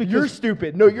like, that's because you're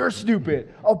stupid. No, you're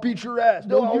stupid. I'll beat your ass.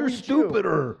 No, you're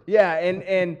stupider. Yeah,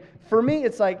 and for me,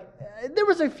 it's like there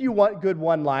was a few good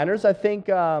one-liners. I think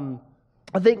McGregor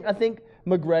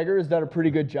has done a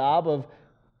pretty good job of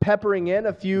peppering in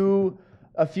a few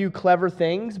clever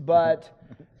things, but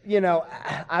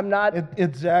I'm not.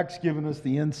 Zach's giving us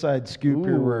the inside scoop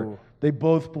here, where they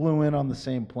both blew in on the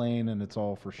same plane, and it's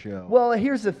all for show. Well,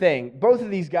 here's the thing: both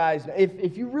of these guys,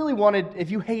 if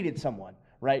you hated someone,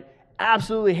 right?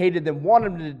 Absolutely hated them,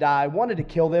 wanted them to die, wanted to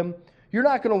kill them, you're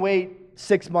not going to wait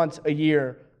 6 months, a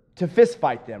year to fist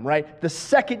fight them, right? The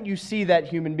second you see that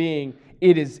human being,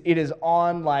 it is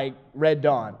on like Red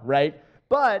Dawn, right?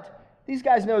 But these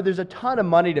guys know there's a ton of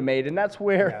money to make, and that's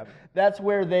where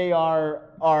they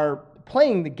are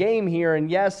playing the game here. And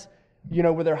yes,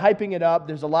 where they're hyping it up,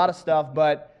 there's a lot of stuff,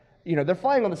 but they're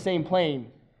flying on the same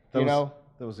plane. That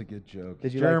was a good joke.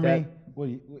 Did you Jeremy? like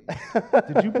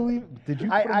Did you believe? Did you?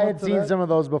 I had seen some of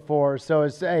those before, so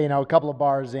it's a couple of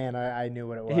bars in, I knew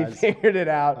what it was. He figured it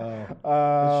out. It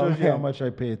shows you how much I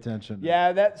pay attention.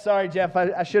 Yeah, sorry, Jeff.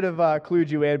 I should have clued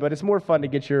you in, but it's more fun to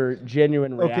get your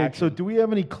genuine reaction. Okay, so do we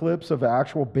have any clips of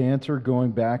actual banter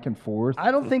going back and forth?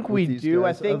 I don't think we do.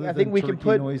 Guys, I think we can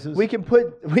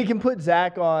put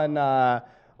Zach on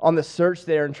the search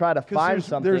there and try to find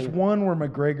something. There's one where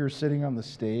McGregor's sitting on the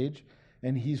stage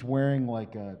and he's wearing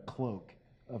like a cloak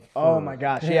of fur. Oh my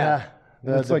gosh, yeah.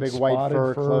 The like big white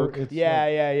fur cloak.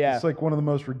 Yeah. It's like one of the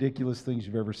most ridiculous things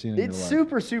you've ever seen in your life. It's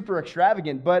super, super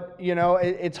extravagant, but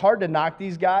it's hard to knock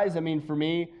these guys. I mean, for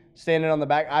me, standing on the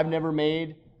back, I've never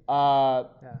made 7,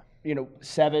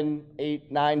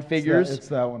 8, 9 figures it's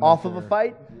that one off right of a there.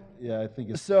 fight. Yeah, I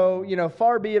think it's So,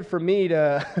 far be it from me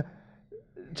to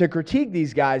critique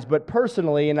these guys, but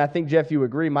personally, and I think, Jeff, you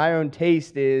agree, my own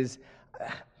taste is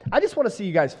I just want to see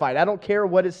you guys fight. I don't care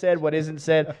what is said, what isn't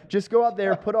said. Just go out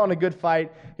there, put on a good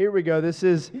fight. Here we go. This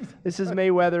is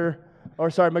McGregor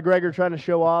trying to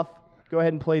show off. Go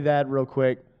ahead and play that real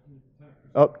quick.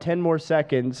 10 more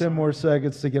seconds. 10 more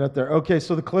seconds to get up there. Okay,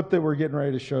 so the clip that we're getting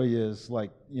ready to show you is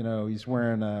like, he's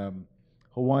wearing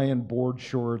Hawaiian board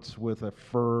shorts with a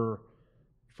fur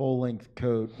full-length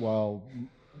coat while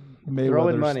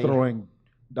Mayweather's throwing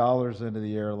dollars into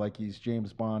the air like he's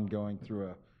James Bond going through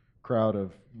a crowd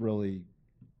of really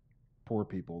poor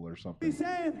people or something. He's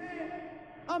saying,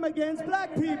 I'm against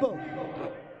black people.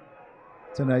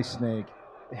 It's a nice snake.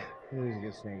 It is a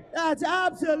good snake. That's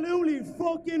absolutely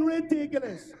fucking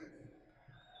ridiculous.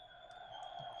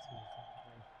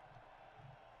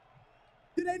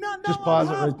 Do they not know Just pause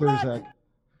it I'm right there, black? Zach.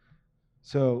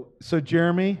 So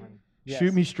Jeremy,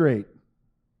 shoot me straight.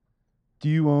 Do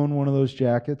you own one of those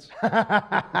jackets?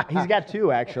 He's got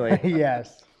 2, actually.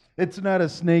 Yes. It's not a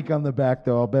snake on the back,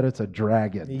 though. I'll bet it's a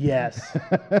dragon. Yes.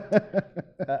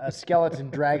 A skeleton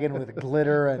dragon with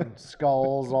glitter and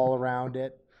skulls all around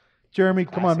it. Jeremy,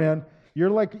 come on, man. You're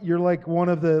like one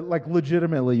of the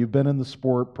legitimately. You've been in the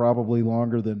sport probably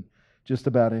longer than just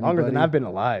about anybody. Longer than I've been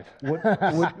alive.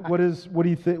 What do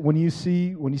you think when you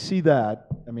see that?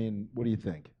 I mean, what do you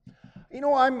think?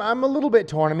 I'm a little bit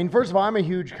torn. I mean, first of all, I'm a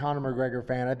huge Conor McGregor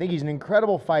fan. I think he's an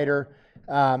incredible fighter.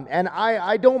 And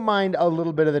I don't mind a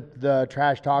little bit of the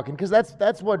trash talking because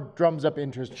that's what drums up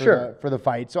interest for the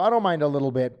fight. So I don't mind a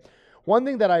little bit. One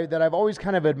thing that I've always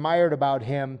kind of admired about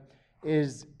him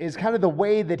is kind of the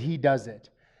way that he does it.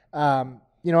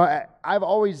 I've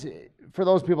always, for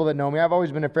those people that know me, I've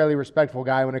always been a fairly respectful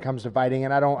guy when it comes to fighting,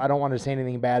 and I don't want to say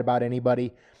anything bad about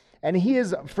anybody. And he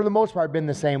has, for the most part, been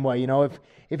the same way.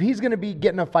 If he's going to be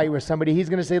getting a fight with somebody, he's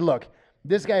going to say, look,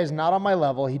 this guy is not on my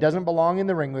level. He doesn't belong in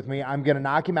the ring with me. I'm going to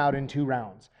knock him out in 2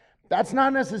 rounds. That's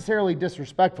not necessarily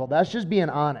disrespectful. That's just being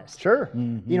honest. Sure.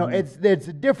 Mm-hmm. It's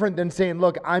different than saying,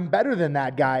 look, I'm better than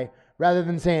that guy, rather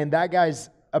than saying that guy's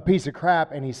a piece of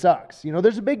crap and he sucks.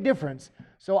 There's a big difference.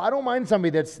 So I don't mind somebody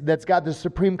that's got the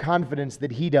supreme confidence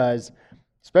that he does,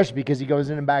 especially because he goes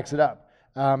in and backs it up.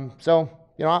 I'm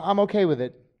okay with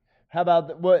it. How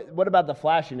about what about the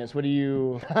flashiness? What do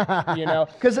you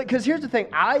Because here's the thing,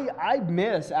 I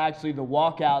miss actually the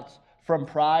walkouts from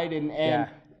Pride and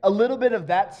a little bit of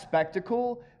that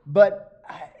spectacle, but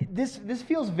this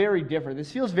feels very different.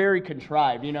 This feels very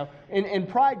contrived. In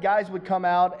Pride, guys would come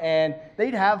out and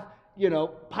they'd have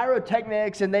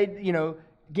pyrotechnics, and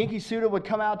Genki Suda would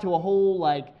come out to a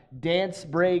whole dance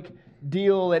break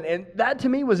deal, and that to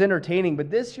me was entertaining,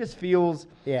 but this just feels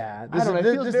it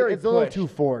feels very it's a little too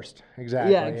forced.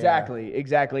 Exactly. Yeah,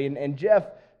 exactly. And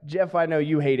Jeff, I know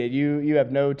you hate it. You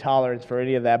have no tolerance for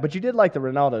any of that, but you did like the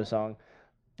Ronaldo song.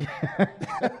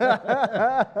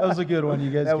 That was a good one.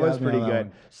 You guys. That was pretty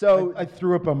good. So I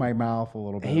threw up on my mouth a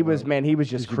little bit. He was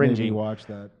just cringing. You watch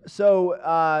that.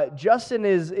 So Justin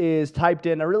is typed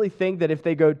in. I really think that if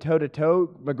they go toe to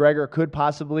toe, McGregor could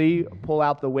possibly pull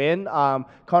out the win.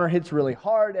 Conor hits really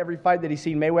hard every fight that he's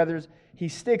seen Mayweather's. He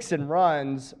sticks and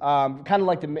runs, kind of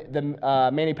like the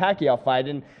Manny Pacquiao fight,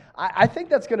 and I think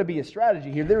that's going to be a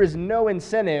strategy here. There is no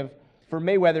incentive for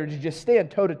Mayweather to just stand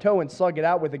toe to toe and slug it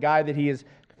out with a guy that he is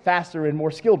faster and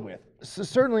more skilled with. So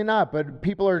certainly not, but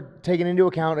people are taking into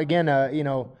account, again,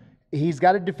 he's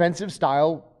got a defensive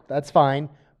style, that's fine,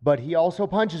 but he also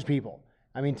punches people.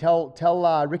 I mean, tell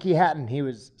Ricky Hatton he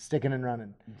was sticking and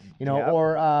running,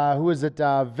 or who was it,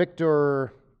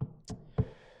 Victor?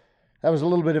 That was a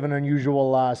little bit of an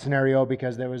unusual scenario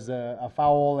because there was a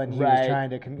foul and he was trying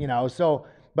to,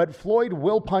 but Floyd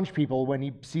will punch people when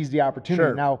he sees the opportunity.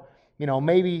 Sure. Now,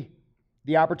 maybe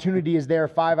the opportunity is there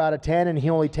 5 out of 10 and he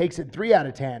only takes it 3 out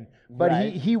of 10, but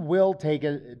he will take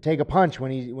a punch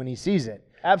when he sees it.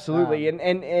 Absolutely.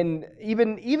 And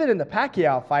even in the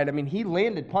Pacquiao fight, I mean, he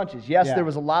landed punches. Yes, there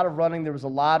was a lot of running, there was a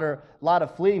lot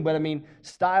of fleeing, but I mean,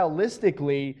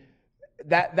 stylistically,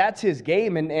 that's his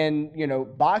game.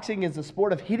 And boxing is the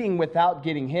sport of hitting without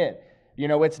getting hit.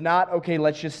 It's not, okay,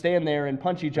 let's just stand there and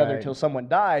punch each other till someone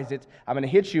dies. It's, I'm going to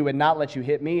hit you and not let you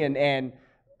hit me. And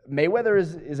Mayweather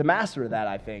is a master of that,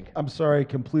 I think. I'm sorry, I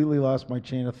completely lost my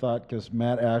chain of thought because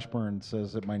Matt Ashburn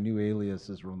says that my new alias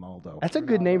is Ronaldo. That's a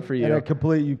good name for you. And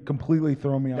you completely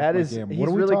throw me off my game. He's What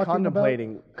are we really talking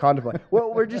contemplating.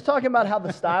 Well, we're just talking about how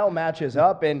the style matches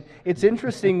up, and it's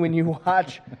interesting when you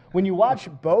watch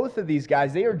both of these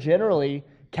guys. They are generally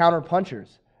counter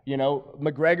punchers.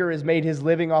 McGregor has made his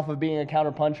living off of being a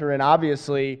counter puncher, and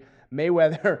obviously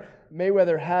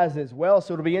Mayweather has as well.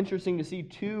 So it'll be interesting to see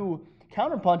two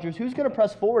counter punchers. Who's going to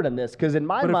press forward in this? Because in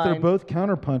my mind, but if they're both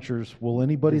counter punchers, will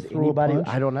anybody throw a punch?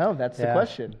 I don't know. That's the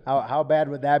question. How bad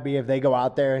would that be if they go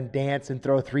out there and dance and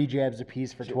throw 3 jabs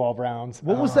apiece for 12 rounds?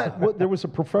 What was that? There was a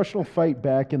professional fight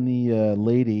back in the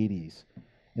late 80s,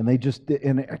 and they just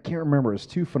and I can't remember. It was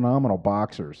 2 phenomenal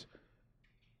boxers.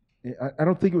 I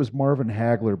don't think it was Marvin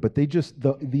Hagler, but they just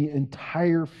the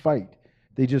entire fight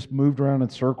they just moved around in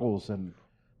circles and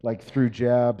threw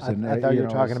jabs. And I thought you were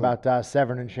talking about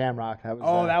Severn and Shamrock. That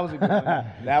was a good one.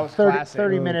 That was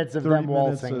 30 minutes of them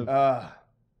waltzing. All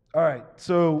right,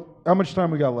 so how much time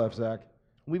we got left, Zach?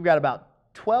 We've got about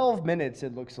 12 minutes,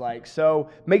 it looks like. So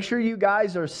make sure you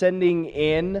guys are sending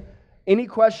in any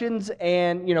questions.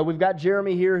 And, we've got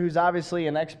Jeremy here, who's obviously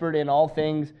an expert in all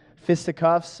things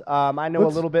fisticuffs. I know a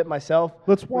little bit myself.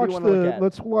 Let's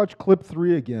watch clip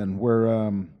 3 again, where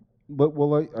I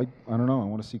don't know. I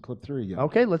want to see clip 3 again.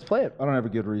 Okay, let's play it. I don't have a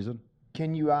good reason.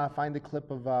 Can you find the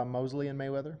clip of Mosley and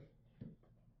Mayweather?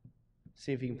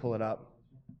 See if you can pull it up.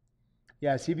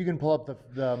 Yeah, see if you can pull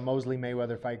up the Mosley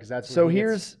Mayweather fight, because that's so where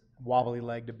here's wobbly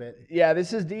legged a bit. Yeah,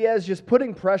 this is Diaz just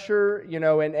putting pressure,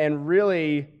 and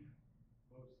really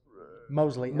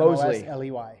Mosley. Mosley.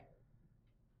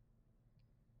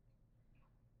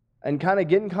 And kind of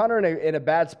getting Conor in a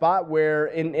bad spot where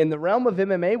in the realm of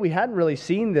MMA we hadn't really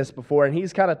seen this before, and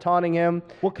he's kind of taunting him.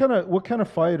 What kind of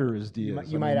fighter is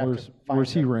Diaz? You might have to find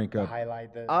where's he rank up?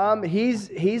 Highlight the.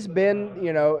 He's been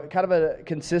kind of a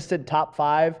consistent top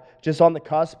 5, just on the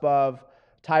cusp of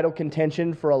title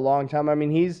contention for a long time. I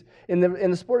mean, he's in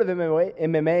the sport of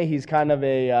MMA, he's kind of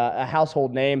a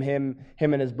household name. Him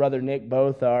and his brother Nick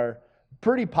both are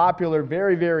pretty popular,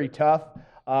 very, very tough.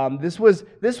 This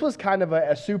was kind of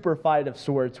a super fight of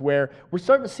sorts, where we're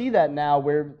starting to see that now,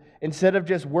 where instead of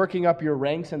just working up your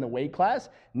ranks in the weight class,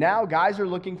 now guys are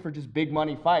looking for just big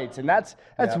money fights, and that's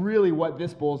really what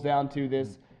this boils down to.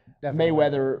 This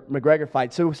Mayweather-McGregor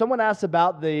fight. So someone asked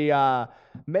about the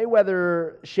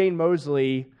Mayweather-Shane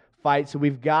Mosley fight. So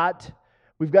we've got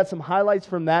some highlights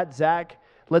from that. Zach,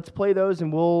 let's play those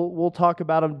and we'll talk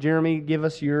about them. Jeremy, give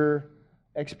us your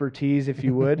expertise, if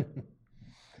you would.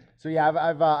 So yeah,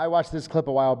 I watched this clip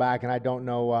a while back, and I don't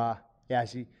know.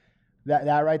 See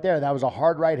that right there. That was a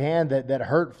hard right hand that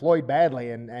hurt Floyd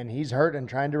badly, and he's hurt and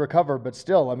trying to recover. But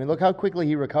still, I mean, look how quickly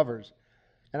he recovers.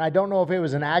 And I don't know if it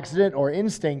was an accident or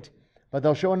instinct, but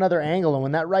they'll show another angle. And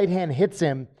when that right hand hits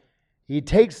him, he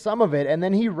takes some of it, and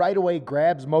then he right away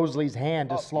grabs Mosley's hand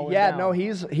to slow it down. Yeah, no, he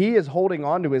is holding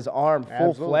onto his arm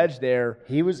full-fledged there.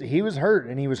 He was hurt,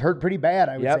 and he was hurt pretty bad,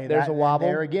 I would say. There's a wobble.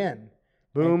 There again.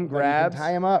 Boom, grabs.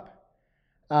 Tie him up.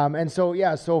 And so,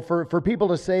 yeah, so for people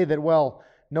to say that, well,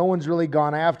 no one's really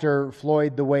gone after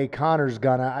Floyd the way Conor's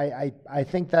gonna, I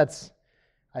think that's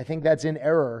in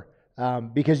error.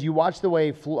 Because you watch the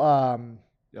way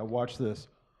watch this.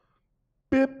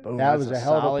 Bip. Boom, that was a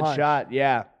hell of a solid punch. Shot,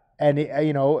 yeah. And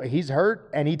he's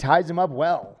hurt, and he ties him up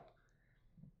well.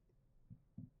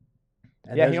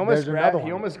 And he almost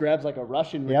grabs like a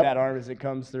Russian with that arm as it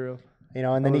comes through.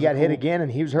 And then he got hit again,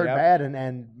 and he was hurt bad,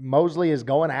 and Mosley is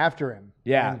going after him.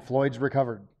 Yeah. And Floyd's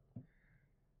recovered.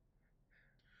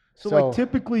 So like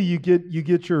typically you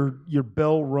get your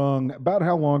bell rung. About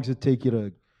how long does it take you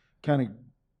to kind of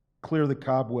clear the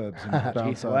cobwebs and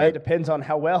bounce out? It depends on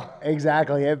how well.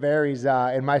 Exactly. It varies.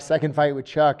 In my second fight with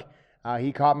Chuck,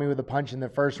 he caught me with a punch in the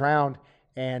first round,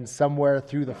 and somewhere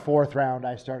through the fourth round,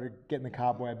 I started getting the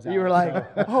cobwebs out. You were like,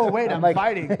 oh, wait, I'm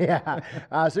fighting. Yeah.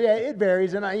 It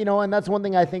varies. And, and that's one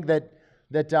thing I think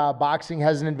that boxing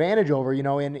has an advantage over. In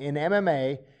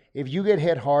MMA, if you get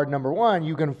hit hard, number one,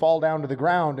 you can fall down to the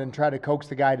ground and try to coax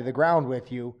the guy to the ground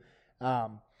with you.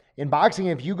 In boxing,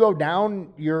 if you go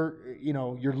down, you're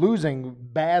losing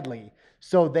badly.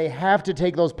 So they have to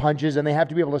take those punches, and they have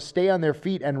to be able to stay on their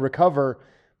feet and recover,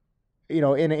 in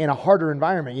a harder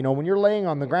environment. When you're laying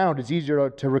on the ground, it's easier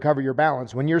to recover your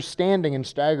balance. When you're standing and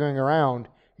staggering around,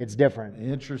 it's different.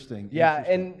 Interesting. Yeah,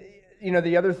 and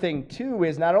the other thing too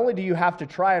is not only do you have to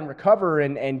try and recover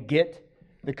and get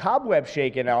the cobweb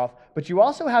shaken off, but you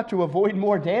also have to avoid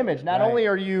more damage. Not only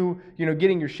are you,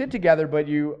 getting your shit together, but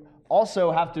you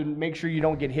also have to make sure you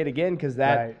don't get hit again, because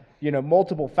that,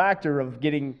 multiple factor of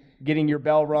getting your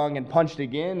bell rung and punched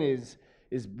again is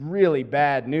really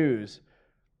bad news.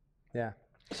 Yeah.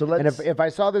 So let's. And if I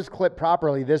saw this clip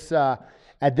properly,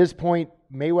 at this point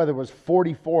Mayweather was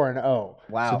 44-0.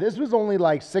 Wow. So this was only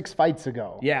like 6 fights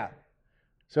ago. Yeah.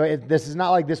 So this is not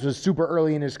like this was super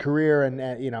early in his career, and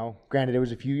granted it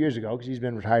was a few years ago because he's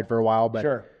been retired for a while. But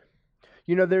sure.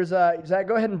 There's Zach,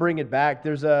 go ahead and bring it back.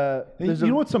 There's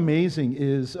what's amazing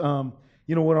is what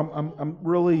I'm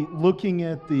really looking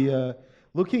at the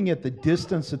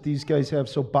distance that these guys have.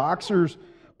 So boxers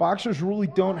really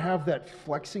don't have that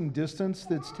flexing distance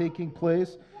that's taking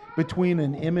place between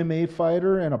an MMA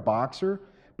fighter and a boxer.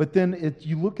 But then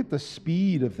you look at the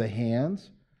speed of the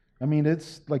hands. I mean,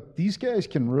 it's like these guys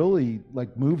can really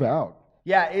move out.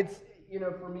 Yeah, it's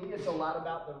for me, it's a lot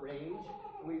about the range.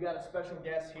 We've got a special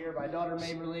guest here, my daughter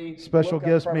Maverly. Special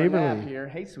guest Maverly here.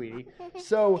 Hey, sweetie.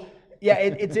 So yeah,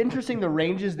 it's interesting. The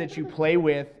ranges that you play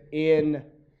with in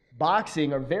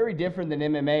boxing are very different than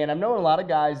MMA, and I've known a lot of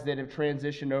guys that have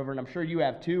transitioned over, and I'm sure you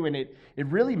have too. And it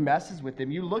really messes with them.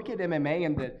 You look at MMA,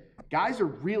 and the guys are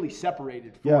really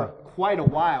separated for quite a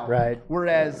while. Right.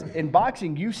 Whereas in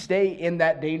boxing, you stay in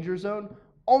that danger zone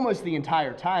almost the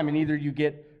entire time, and either you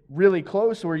get really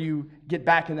close or you get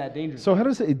back in that danger zone. So how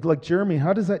does it, Jeremy,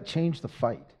 how does that change the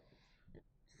fight?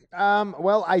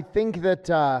 Well, I think that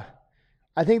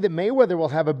Mayweather will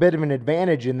have a bit of an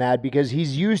advantage in that because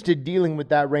he's used to dealing with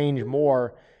that range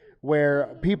more,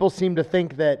 where people seem to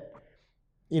think that,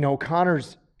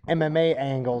 Conor's MMA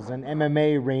angles and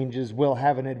MMA ranges will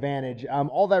have an advantage.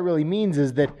 All that really means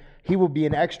is that he will be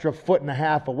an extra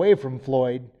 1.5 feet away from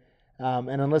Floyd.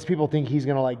 And unless people think he's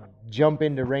going to jump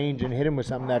into range and hit him with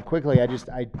something that quickly,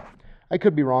 I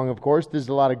could be wrong, of course. There's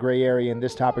a lot of gray area in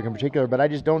this topic in particular, but I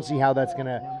just don't see how that's going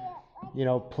to,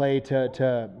 play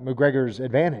to McGregor's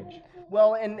advantage.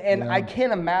 Well, and I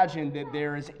can't imagine that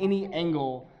there is any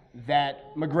angle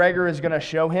that McGregor is going to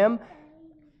show him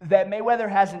that Mayweather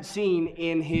hasn't seen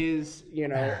in his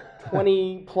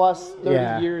 20 plus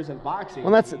 30 years of boxing.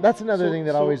 Well, that's another thing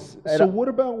that always. So what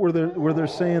about where they're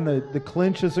saying that the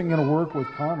clinch isn't going to work with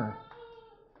Conor?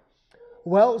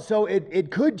 Well, so it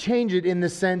could change it in the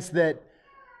sense that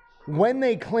when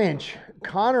they clinch,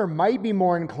 Conor might be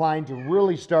more inclined to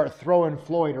really start throwing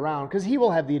Floyd around because he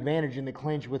will have the advantage in the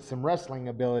clinch with some wrestling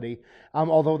ability,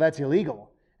 although that's illegal.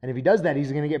 And if he does that,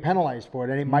 he's going to get penalized for it,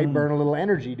 and it might burn a little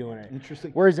energy doing it. Interesting.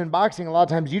 Whereas in boxing, a lot of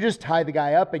times you just tie the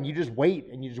guy up and you just wait,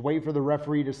 for the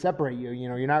referee to separate you.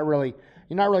 You're not really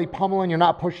pummeling, you're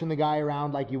not pushing the guy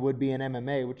around like you would be in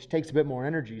MMA, which takes a bit more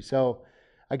energy. So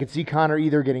I could see Conor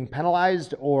either getting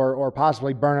penalized or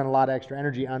possibly burning a lot of extra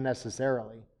energy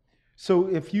unnecessarily. So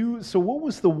what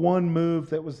was the one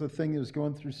move that was the thing that was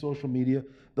going through social media?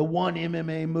 The one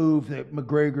MMA move that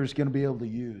McGregor's going to be able to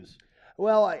use?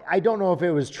 Well, I don't know if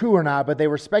it was true or not, but they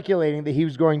were speculating that he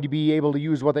was going to be able to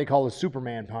use what they call a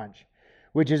Superman punch,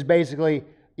 which is basically,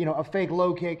 a fake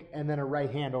low kick and then a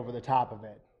right hand over the top of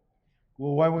it.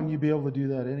 Well, why wouldn't you be able to do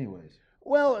that anyways?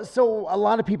 Well, so a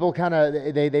lot of people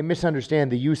they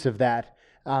misunderstand the use of that.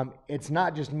 It's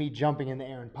not just me jumping in the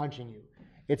air and punching you.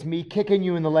 It's me kicking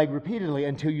you in the leg repeatedly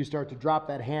until you start to drop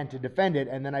that hand to defend it,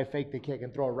 and then I fake the kick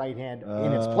and throw a right hand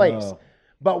in its place.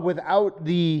 But without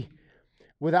the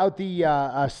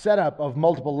setup of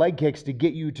multiple leg kicks to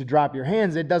get you to drop your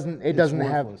hands, it doesn't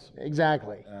have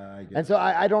exactly. And so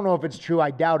I don't know if it's true.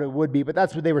 I doubt it would be, but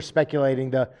that's what they were speculating,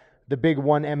 the big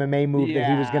one MMA move that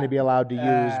he was going to be allowed to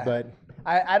use. But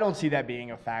I don't see that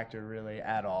being a factor really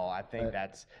at all. I think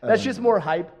that's just more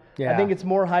hype. Yeah. I think it's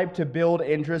more hype to build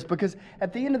interest because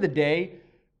at the end of the day,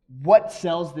 what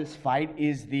sells this fight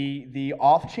is the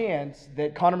off chance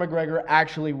that Conor McGregor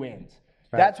actually wins.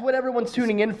 Right. That's what everyone's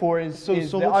tuning in for is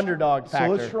the underdog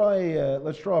factor. So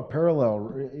let's draw a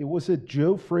parallel. Was it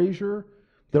Joe Frazier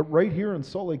that right here in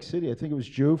Salt Lake City? I think it was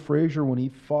Joe Frazier when he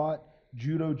fought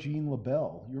Judo Gene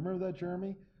LaBelle. You remember that,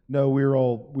 Jeremy? No, we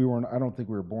weren't. I don't think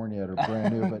we were born yet or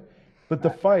brand new, but the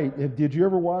fight. Did you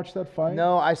ever watch that fight?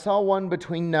 No, I saw one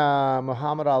between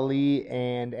Muhammad Ali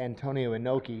and Antonio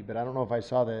Inoki, but I don't know if I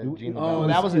saw the Gene LaBelle.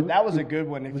 That was a good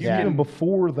one. Even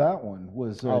before that one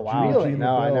was wow. Gene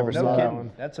No, LaBelle I never saw that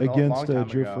one. That's against long time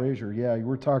Joe ago. Frazier. Yeah,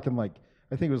 we're talking I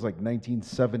think it was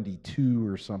 1972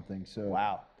 or something. So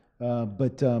wow.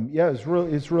 It's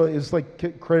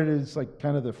like credited as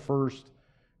kind of the first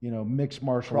mixed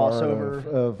martial crossover art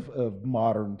of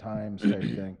modern times type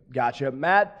thing. Gotcha.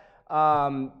 Matt,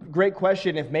 great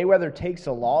question. If Mayweather takes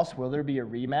a loss, will there be a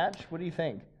rematch? What do you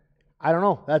think? I don't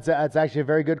know. That's actually a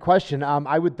very good question.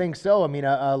 I would think so. I mean,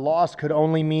 a loss could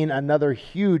only mean another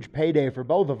huge payday for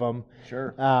both of them.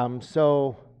 Sure.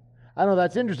 So I don't know.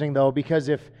 That's interesting though, because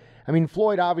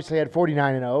Floyd obviously had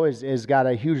 49-0, is got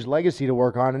a huge legacy to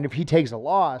work on, and if he takes a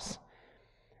loss,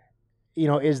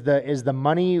 is the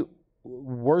money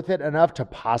worth it enough to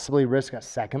possibly risk a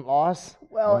second loss?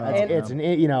 Well, it's an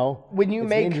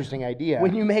interesting idea.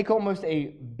 When you make almost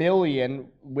 $1 billion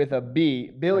with a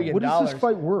billion what dollars, is this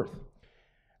fight worth?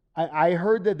 I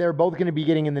heard that they're both going to be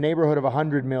getting in the neighborhood of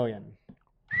 $100 million.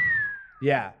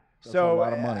 Yeah. That's a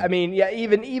lot of money.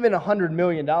 Even $100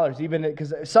 million, even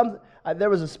because there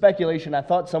was a speculation. I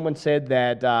thought someone said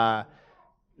that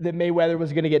that Mayweather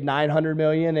was going to get $900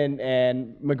 million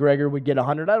and McGregor would get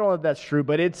 $100. I don't know if that's true,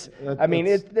 but there's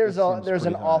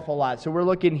an awful lot. So we're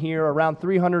looking here around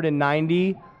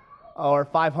 $390 or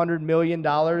 $500 million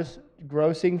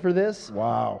grossing for this.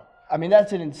 Wow. I mean,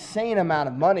 that's an insane amount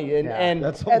of money, and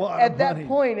that's a lot of money. At that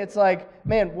point, it's like,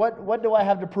 man, what do I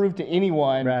have to prove to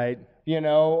anyone? Right. The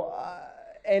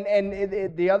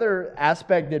other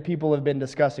aspect that people have been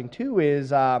discussing too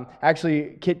is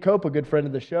actually Kit Cope, a good friend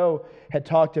of the show, had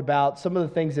talked about some of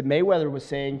the things that Mayweather was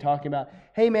saying, talking about,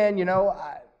 hey man,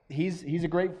 he's a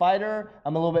great fighter.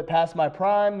 I'm a little bit past my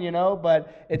prime,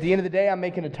 but at the end of the day, I'm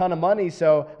making a ton of money,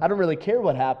 so I don't really care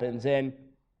what happens. And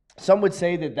some would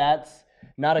say that that's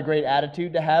not a great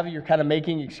attitude to have. You're kind of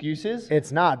making excuses.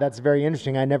 It's not. That's very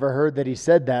interesting. I never heard that he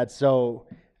said that. So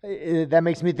that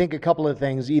makes me think a couple of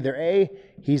things. Either A,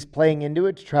 he's playing into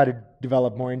it to try to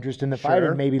develop more interest in the fight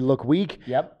and maybe look weak.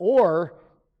 Yep. Or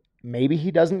maybe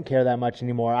he doesn't care that much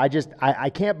anymore. I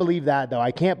can't believe that, though.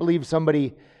 I can't believe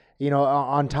somebody,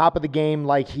 on top of the game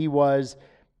like he was.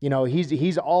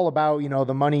 He's all about,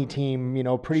 the money team,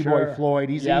 Pretty Boy Floyd.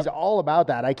 He's all about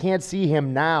that. I can't see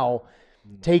him now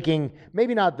taking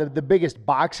maybe not the biggest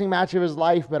boxing match of his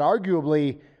life, but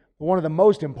arguably one of the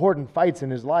most important fights in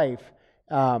his life.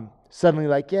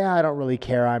 Suddenly I don't really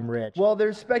care. I'm rich. Well,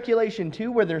 there's speculation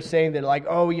too where they're saying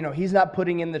that he's not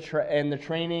putting in the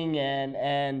training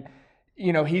and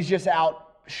he's just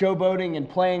out showboating and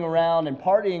playing around and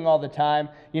partying all the time,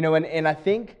 and I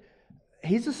think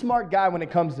he's a smart guy when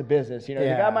it comes to business. The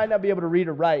guy might not be able to read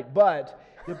or write, but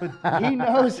he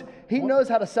knows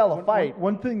how to sell a fight.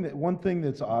 One thing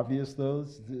that's obvious though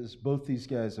is both these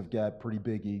guys have got pretty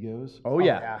big egos. Oh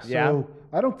yeah. So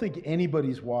I don't think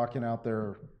anybody's walking out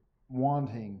there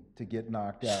wanting to get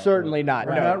knocked out. Certainly not.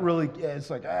 Or No. not really. It's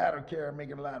like I don't care. I'm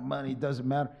making a lot of money. It doesn't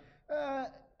matter.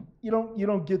 You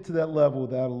don't get to that level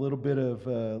without a little bit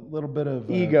of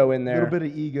ego in there. A little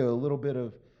bit of ego, a little bit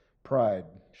of pride.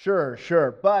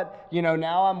 Sure. But,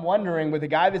 now I'm wondering, with a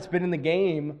guy that's been in the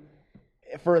game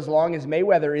for as long as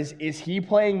Mayweather, is he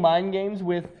playing mind games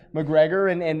with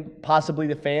McGregor and possibly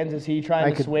the fans? Is he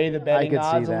trying to sway the betting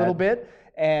odds a little bit?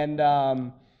 And,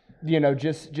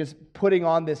 just putting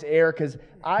on this air, because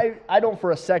I don't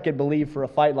for a second believe for a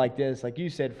fight like this, like you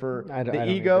said, for the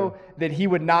ego, that he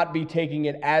would not be taking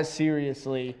it as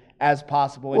seriously as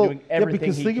possible and doing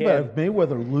everything he can. Because think about it, if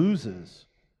Mayweather loses,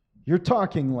 you're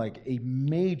talking like a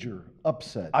major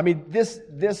upset. I mean, this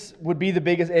would be the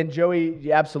biggest, and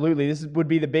Joey, absolutely, this would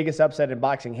be the biggest upset in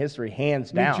boxing history,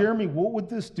 hands down. Jeremy, what would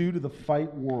this do to the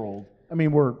fight world? I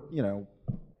mean, we're,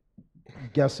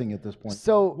 guessing at this point.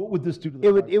 So what would this do to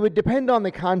the fight? It would depend on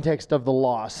the context of the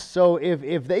loss. So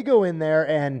if they go in there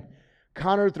and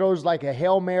Conor throws like a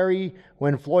Hail Mary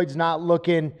when Floyd's not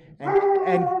looking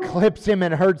and clips him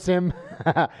and hurts him,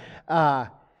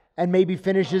 and maybe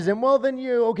finishes him, well, then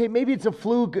maybe it's a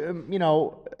fluke,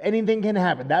 anything can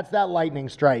happen. That's that lightning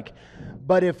strike.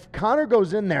 But if Conor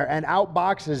goes in there and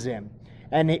outboxes him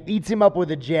and eats him up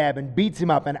with a jab and beats him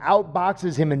up and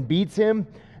outboxes him and beats him,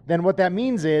 then what that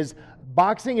means is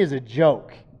boxing is a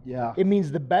joke. Yeah. It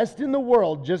means the best in the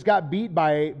world just got beat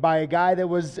by a guy that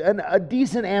was a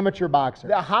decent amateur boxer.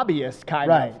 A hobbyist kind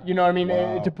Right. of. You know what I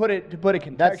mean? To put it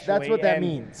contextually. That's what that and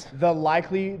means. The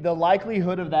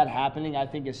likelihood of that happening, I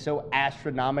think, is so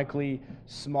astronomically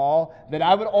small that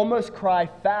I would almost cry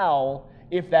foul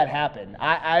if that happened.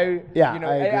 I agree.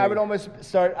 I would almost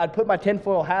I'd put my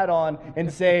tinfoil hat on and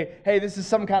say, hey, this is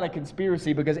some kind of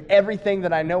conspiracy, because everything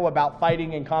that I know about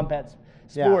fighting and combat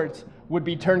sports would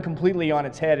be turned completely on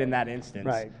its head in that instance.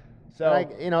 Right. So,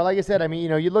 like I said, I mean,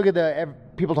 you look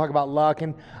at people talk about luck,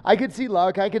 and I could see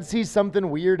luck. I could see something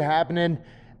weird happening.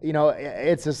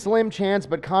 It's a slim chance,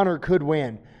 but Conor could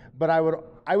win. But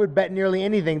I would bet nearly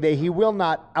anything that he will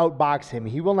not outbox him.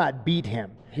 He will not beat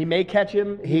him. he may catch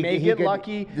him. He may get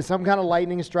lucky. Some kind of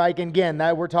lightning strike. And again,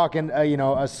 that we're talking,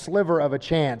 a sliver of a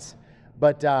chance.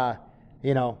 But, Well,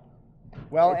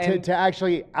 and to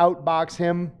actually outbox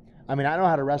him, I mean, I know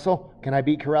how to wrestle. Can I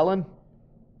beat Karelin?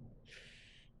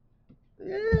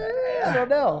 I don't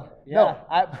know. Yeah, No.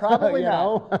 I probably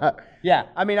not. know? Yeah,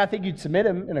 I mean, I think you'd submit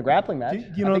him in a grappling match. I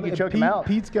think you'd choke him out.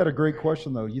 Pete's got a great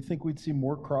question, though. You think we'd see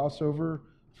more crossover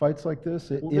fights like this?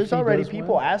 Well, there's already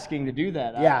people asking to do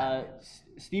that. Yeah.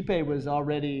 Stipe was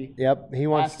already Yep, he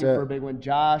wants asking to. for a big one.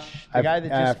 Josh, the guy that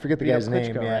just I forget the beat up guy's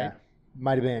name. Klitschko, Yeah, right?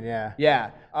 might have been. Yeah. Yeah,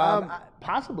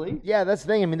 possibly. Yeah, that's the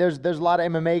thing. I mean, there's a lot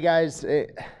of MMA guys.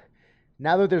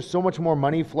 Now that there's so much more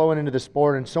money flowing into the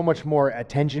sport and so much more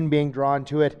attention being drawn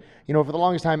to it, for the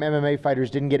longest time, MMA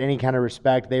fighters didn't get any kind of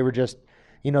respect. They were just,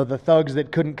 the thugs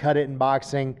that couldn't cut it in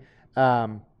boxing.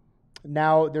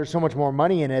 Now there's so much more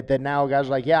money in it that now guys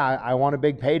are like, yeah, I want a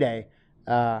big payday.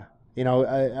 A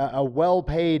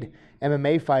well-paid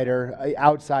MMA fighter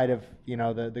outside of,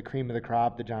 the cream of the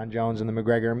crop, the John Jones and the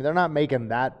McGregor. I mean, they're not making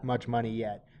that much money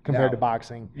yet compared to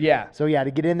boxing. Yeah. So yeah,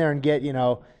 to get in there and get,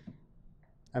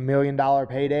 $1 million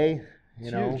payday,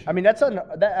 huge. I mean,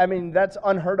 that's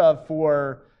unheard of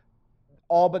for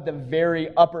all but the very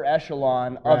upper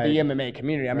echelon of the MMA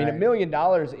community. I mean, $1 million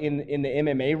in the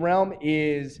MMA realm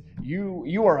is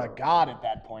you are a god at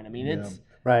that point. I mean,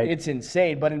 it's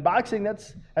insane. But in boxing,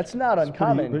 that's not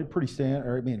uncommon. Pretty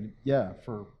standard. I mean, yeah,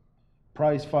 for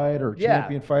prize fight or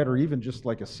champion fight or even just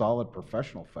like a solid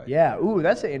professional fight. Yeah. Ooh,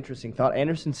 that's an interesting thought.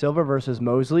 Anderson Silva versus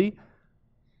Mosley.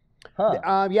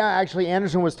 Huh. Yeah, actually,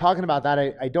 Anderson was talking about that.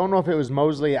 I don't know if it was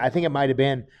Mosley. I think it might have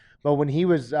been. But when he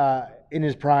was in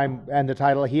his prime and the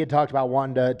title, he had talked about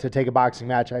wanting to take a boxing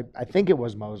match. I think it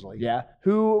was Mosley. Yeah.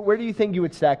 Where do you think you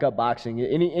would stack up boxing?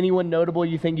 Anyone notable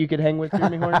you think you could hang with,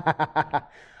 Jeremy Horn?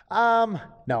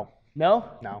 No. No?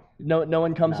 No. No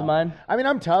one comes to mind? I mean,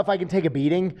 I'm tough. I can take a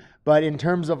beating. But in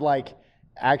terms of,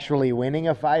 actually winning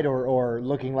a fight or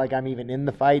looking like I'm even in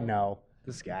the fight, no.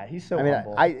 This guy, he's so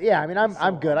humble. humble.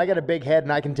 I'm good. I got a big head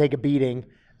and I can take a beating.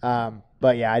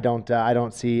 But yeah, I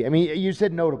don't see. I mean, you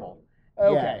said notable.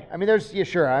 Okay. Yeah. I mean,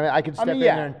 sure. I could step in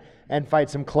there and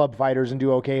fight some club fighters and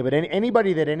do okay. But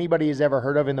anybody that anybody has ever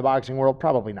heard of in the boxing world,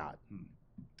 probably not.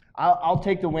 I'll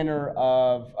take the winner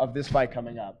of this fight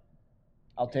coming up.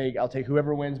 I'll take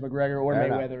whoever wins, McGregor or Fair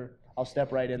enough. Mayweather. I'll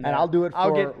step right in there. And I'll do it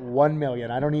for $1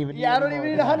 million. I don't even. Yeah, I don't even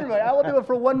need $100 million. I will do it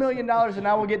for $1 million, and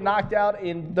I will get knocked out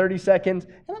in 30 seconds,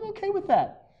 and I'm okay with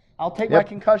that. I'll take my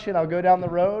concussion. I'll go down the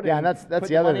road. Yeah, and that's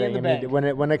the other thing. I mean,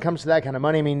 when it comes to that kind of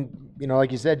money, I mean,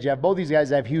 like you said, Jeff, both these guys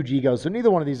have huge egos, so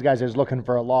neither one of these guys is looking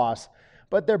for a loss,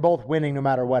 but they're both winning no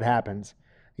matter what happens.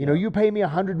 You pay me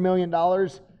 $100 million,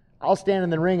 I'll stand in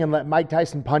the ring and let Mike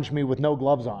Tyson punch me with no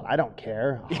gloves on. I don't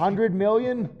care. $100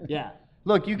 million? Yeah.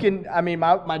 Look, you can. I mean,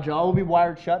 my jaw will be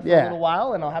wired shut for a little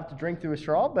while, and I'll have to drink through a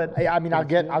straw. But I mean, I'll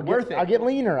get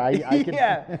leaner. I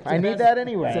need that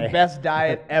anyway. It's the best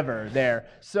diet ever there.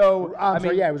 So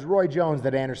it was Roy Jones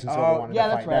that Anderson Silva wanted to fight.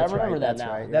 That's right. I remember that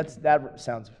now. Right. That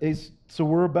sounds. So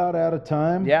we're about out of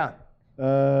time. Yeah.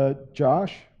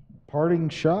 Josh, parting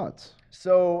shots.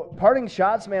 So parting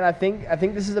shots, man. I think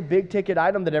this is a big ticket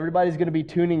item that everybody's going to be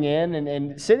tuning in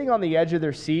and sitting on the edge of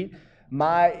their seat.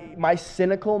 My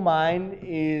cynical mind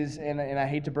is, and I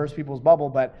hate to burst people's bubble,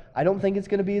 but I don't think it's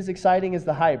going to be as exciting as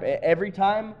the hype. Every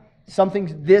time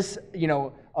something this,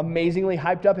 amazingly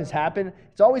hyped up has happened,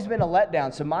 it's always been a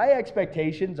letdown. So my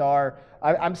expectations are,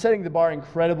 I'm setting the bar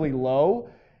incredibly low.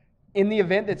 In the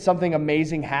event that something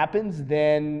amazing happens,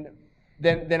 then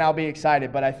I'll be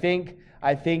excited. But I think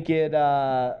it,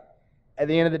 at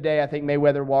the end of the day, I think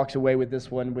Mayweather walks away with this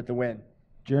one with the win.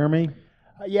 Jeremy?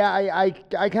 Yeah,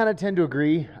 I kind of tend to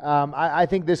agree. I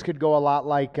think this could go a lot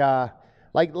like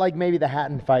maybe the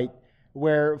Hatton fight,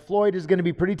 where Floyd is going to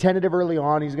be pretty tentative early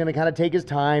on. He's going to kind of take his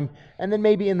time, and then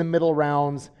maybe in the middle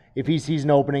rounds, if he sees an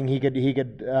opening, he could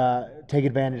take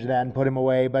advantage of that and put him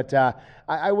away. But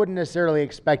I wouldn't necessarily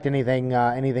expect anything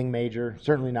major.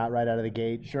 Certainly not right out of the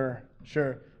gate. Sure.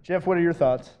 Jeff, what are your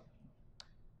thoughts?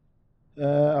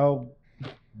 I'll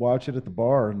watch it at the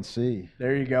bar and see.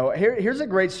 There you go. Here's a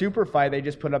great super fight they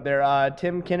just put up there.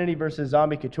 Tim Kennedy versus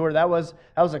Zombie Couture. That was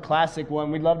a classic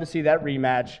one. We'd love to see that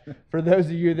rematch. For those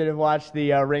of you that have watched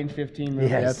the Range 15 movie,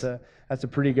 yes. That's a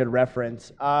pretty good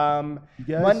reference.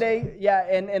 Monday, yeah,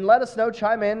 and let us know.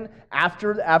 Chime in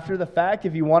after the fact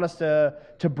if you want us to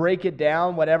break it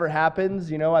down. Whatever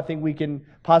happens, I think we can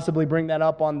possibly bring that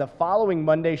up on the following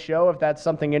Monday show if that's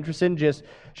something interesting.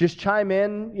 Just chime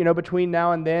in, between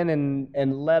now and then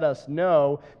and let us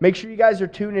know. Make sure you guys are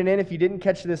tuning in. If you didn't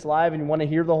catch this live and you want to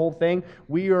hear the whole thing,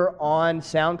 we are on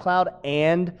SoundCloud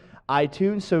and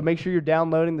iTunes, so make sure you're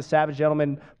downloading the Savage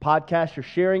Gentleman podcast. You're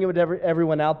sharing it with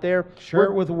everyone out there. Share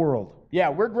it with the world. Yeah,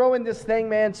 we're growing this thing,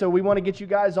 man, so we want to get you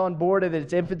guys on board at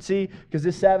its infancy because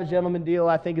this Savage Gentleman deal,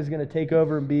 I think, is going to take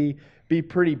over and be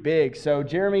pretty big. So,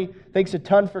 Jeremy, thanks a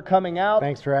ton for coming out.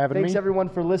 Thanks for having me. Thanks, everyone,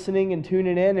 for listening and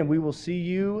tuning in, and we will see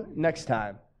you next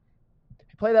time.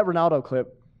 Play that Ronaldo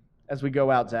clip as we go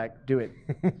out, Zach. Do it.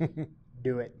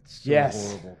 Do it.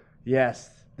 Yes. Horrible. Yes.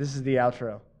 This is the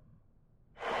outro.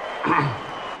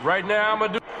 Right now I'm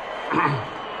gonna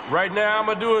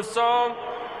do a song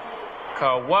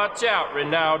called Watch Out,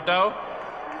 Ronaldo.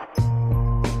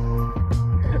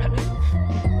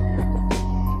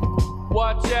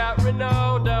 Watch out,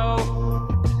 Ronaldo.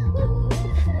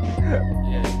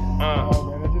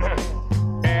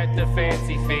 At the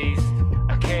fancy feast,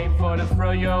 I came for the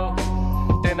froyo.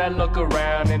 Then I look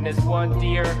around and there's 1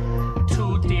 deer,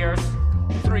 2 deers,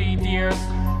 3 deers,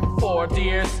 4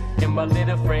 deers, and my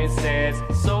little friend says,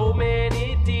 so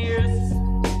many deers.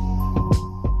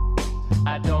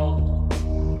 I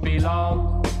don't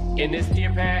belong in this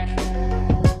deer pack.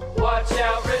 Watch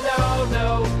out,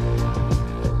 Ronaldo.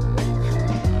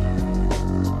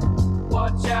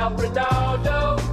 Watch out, Ronaldo.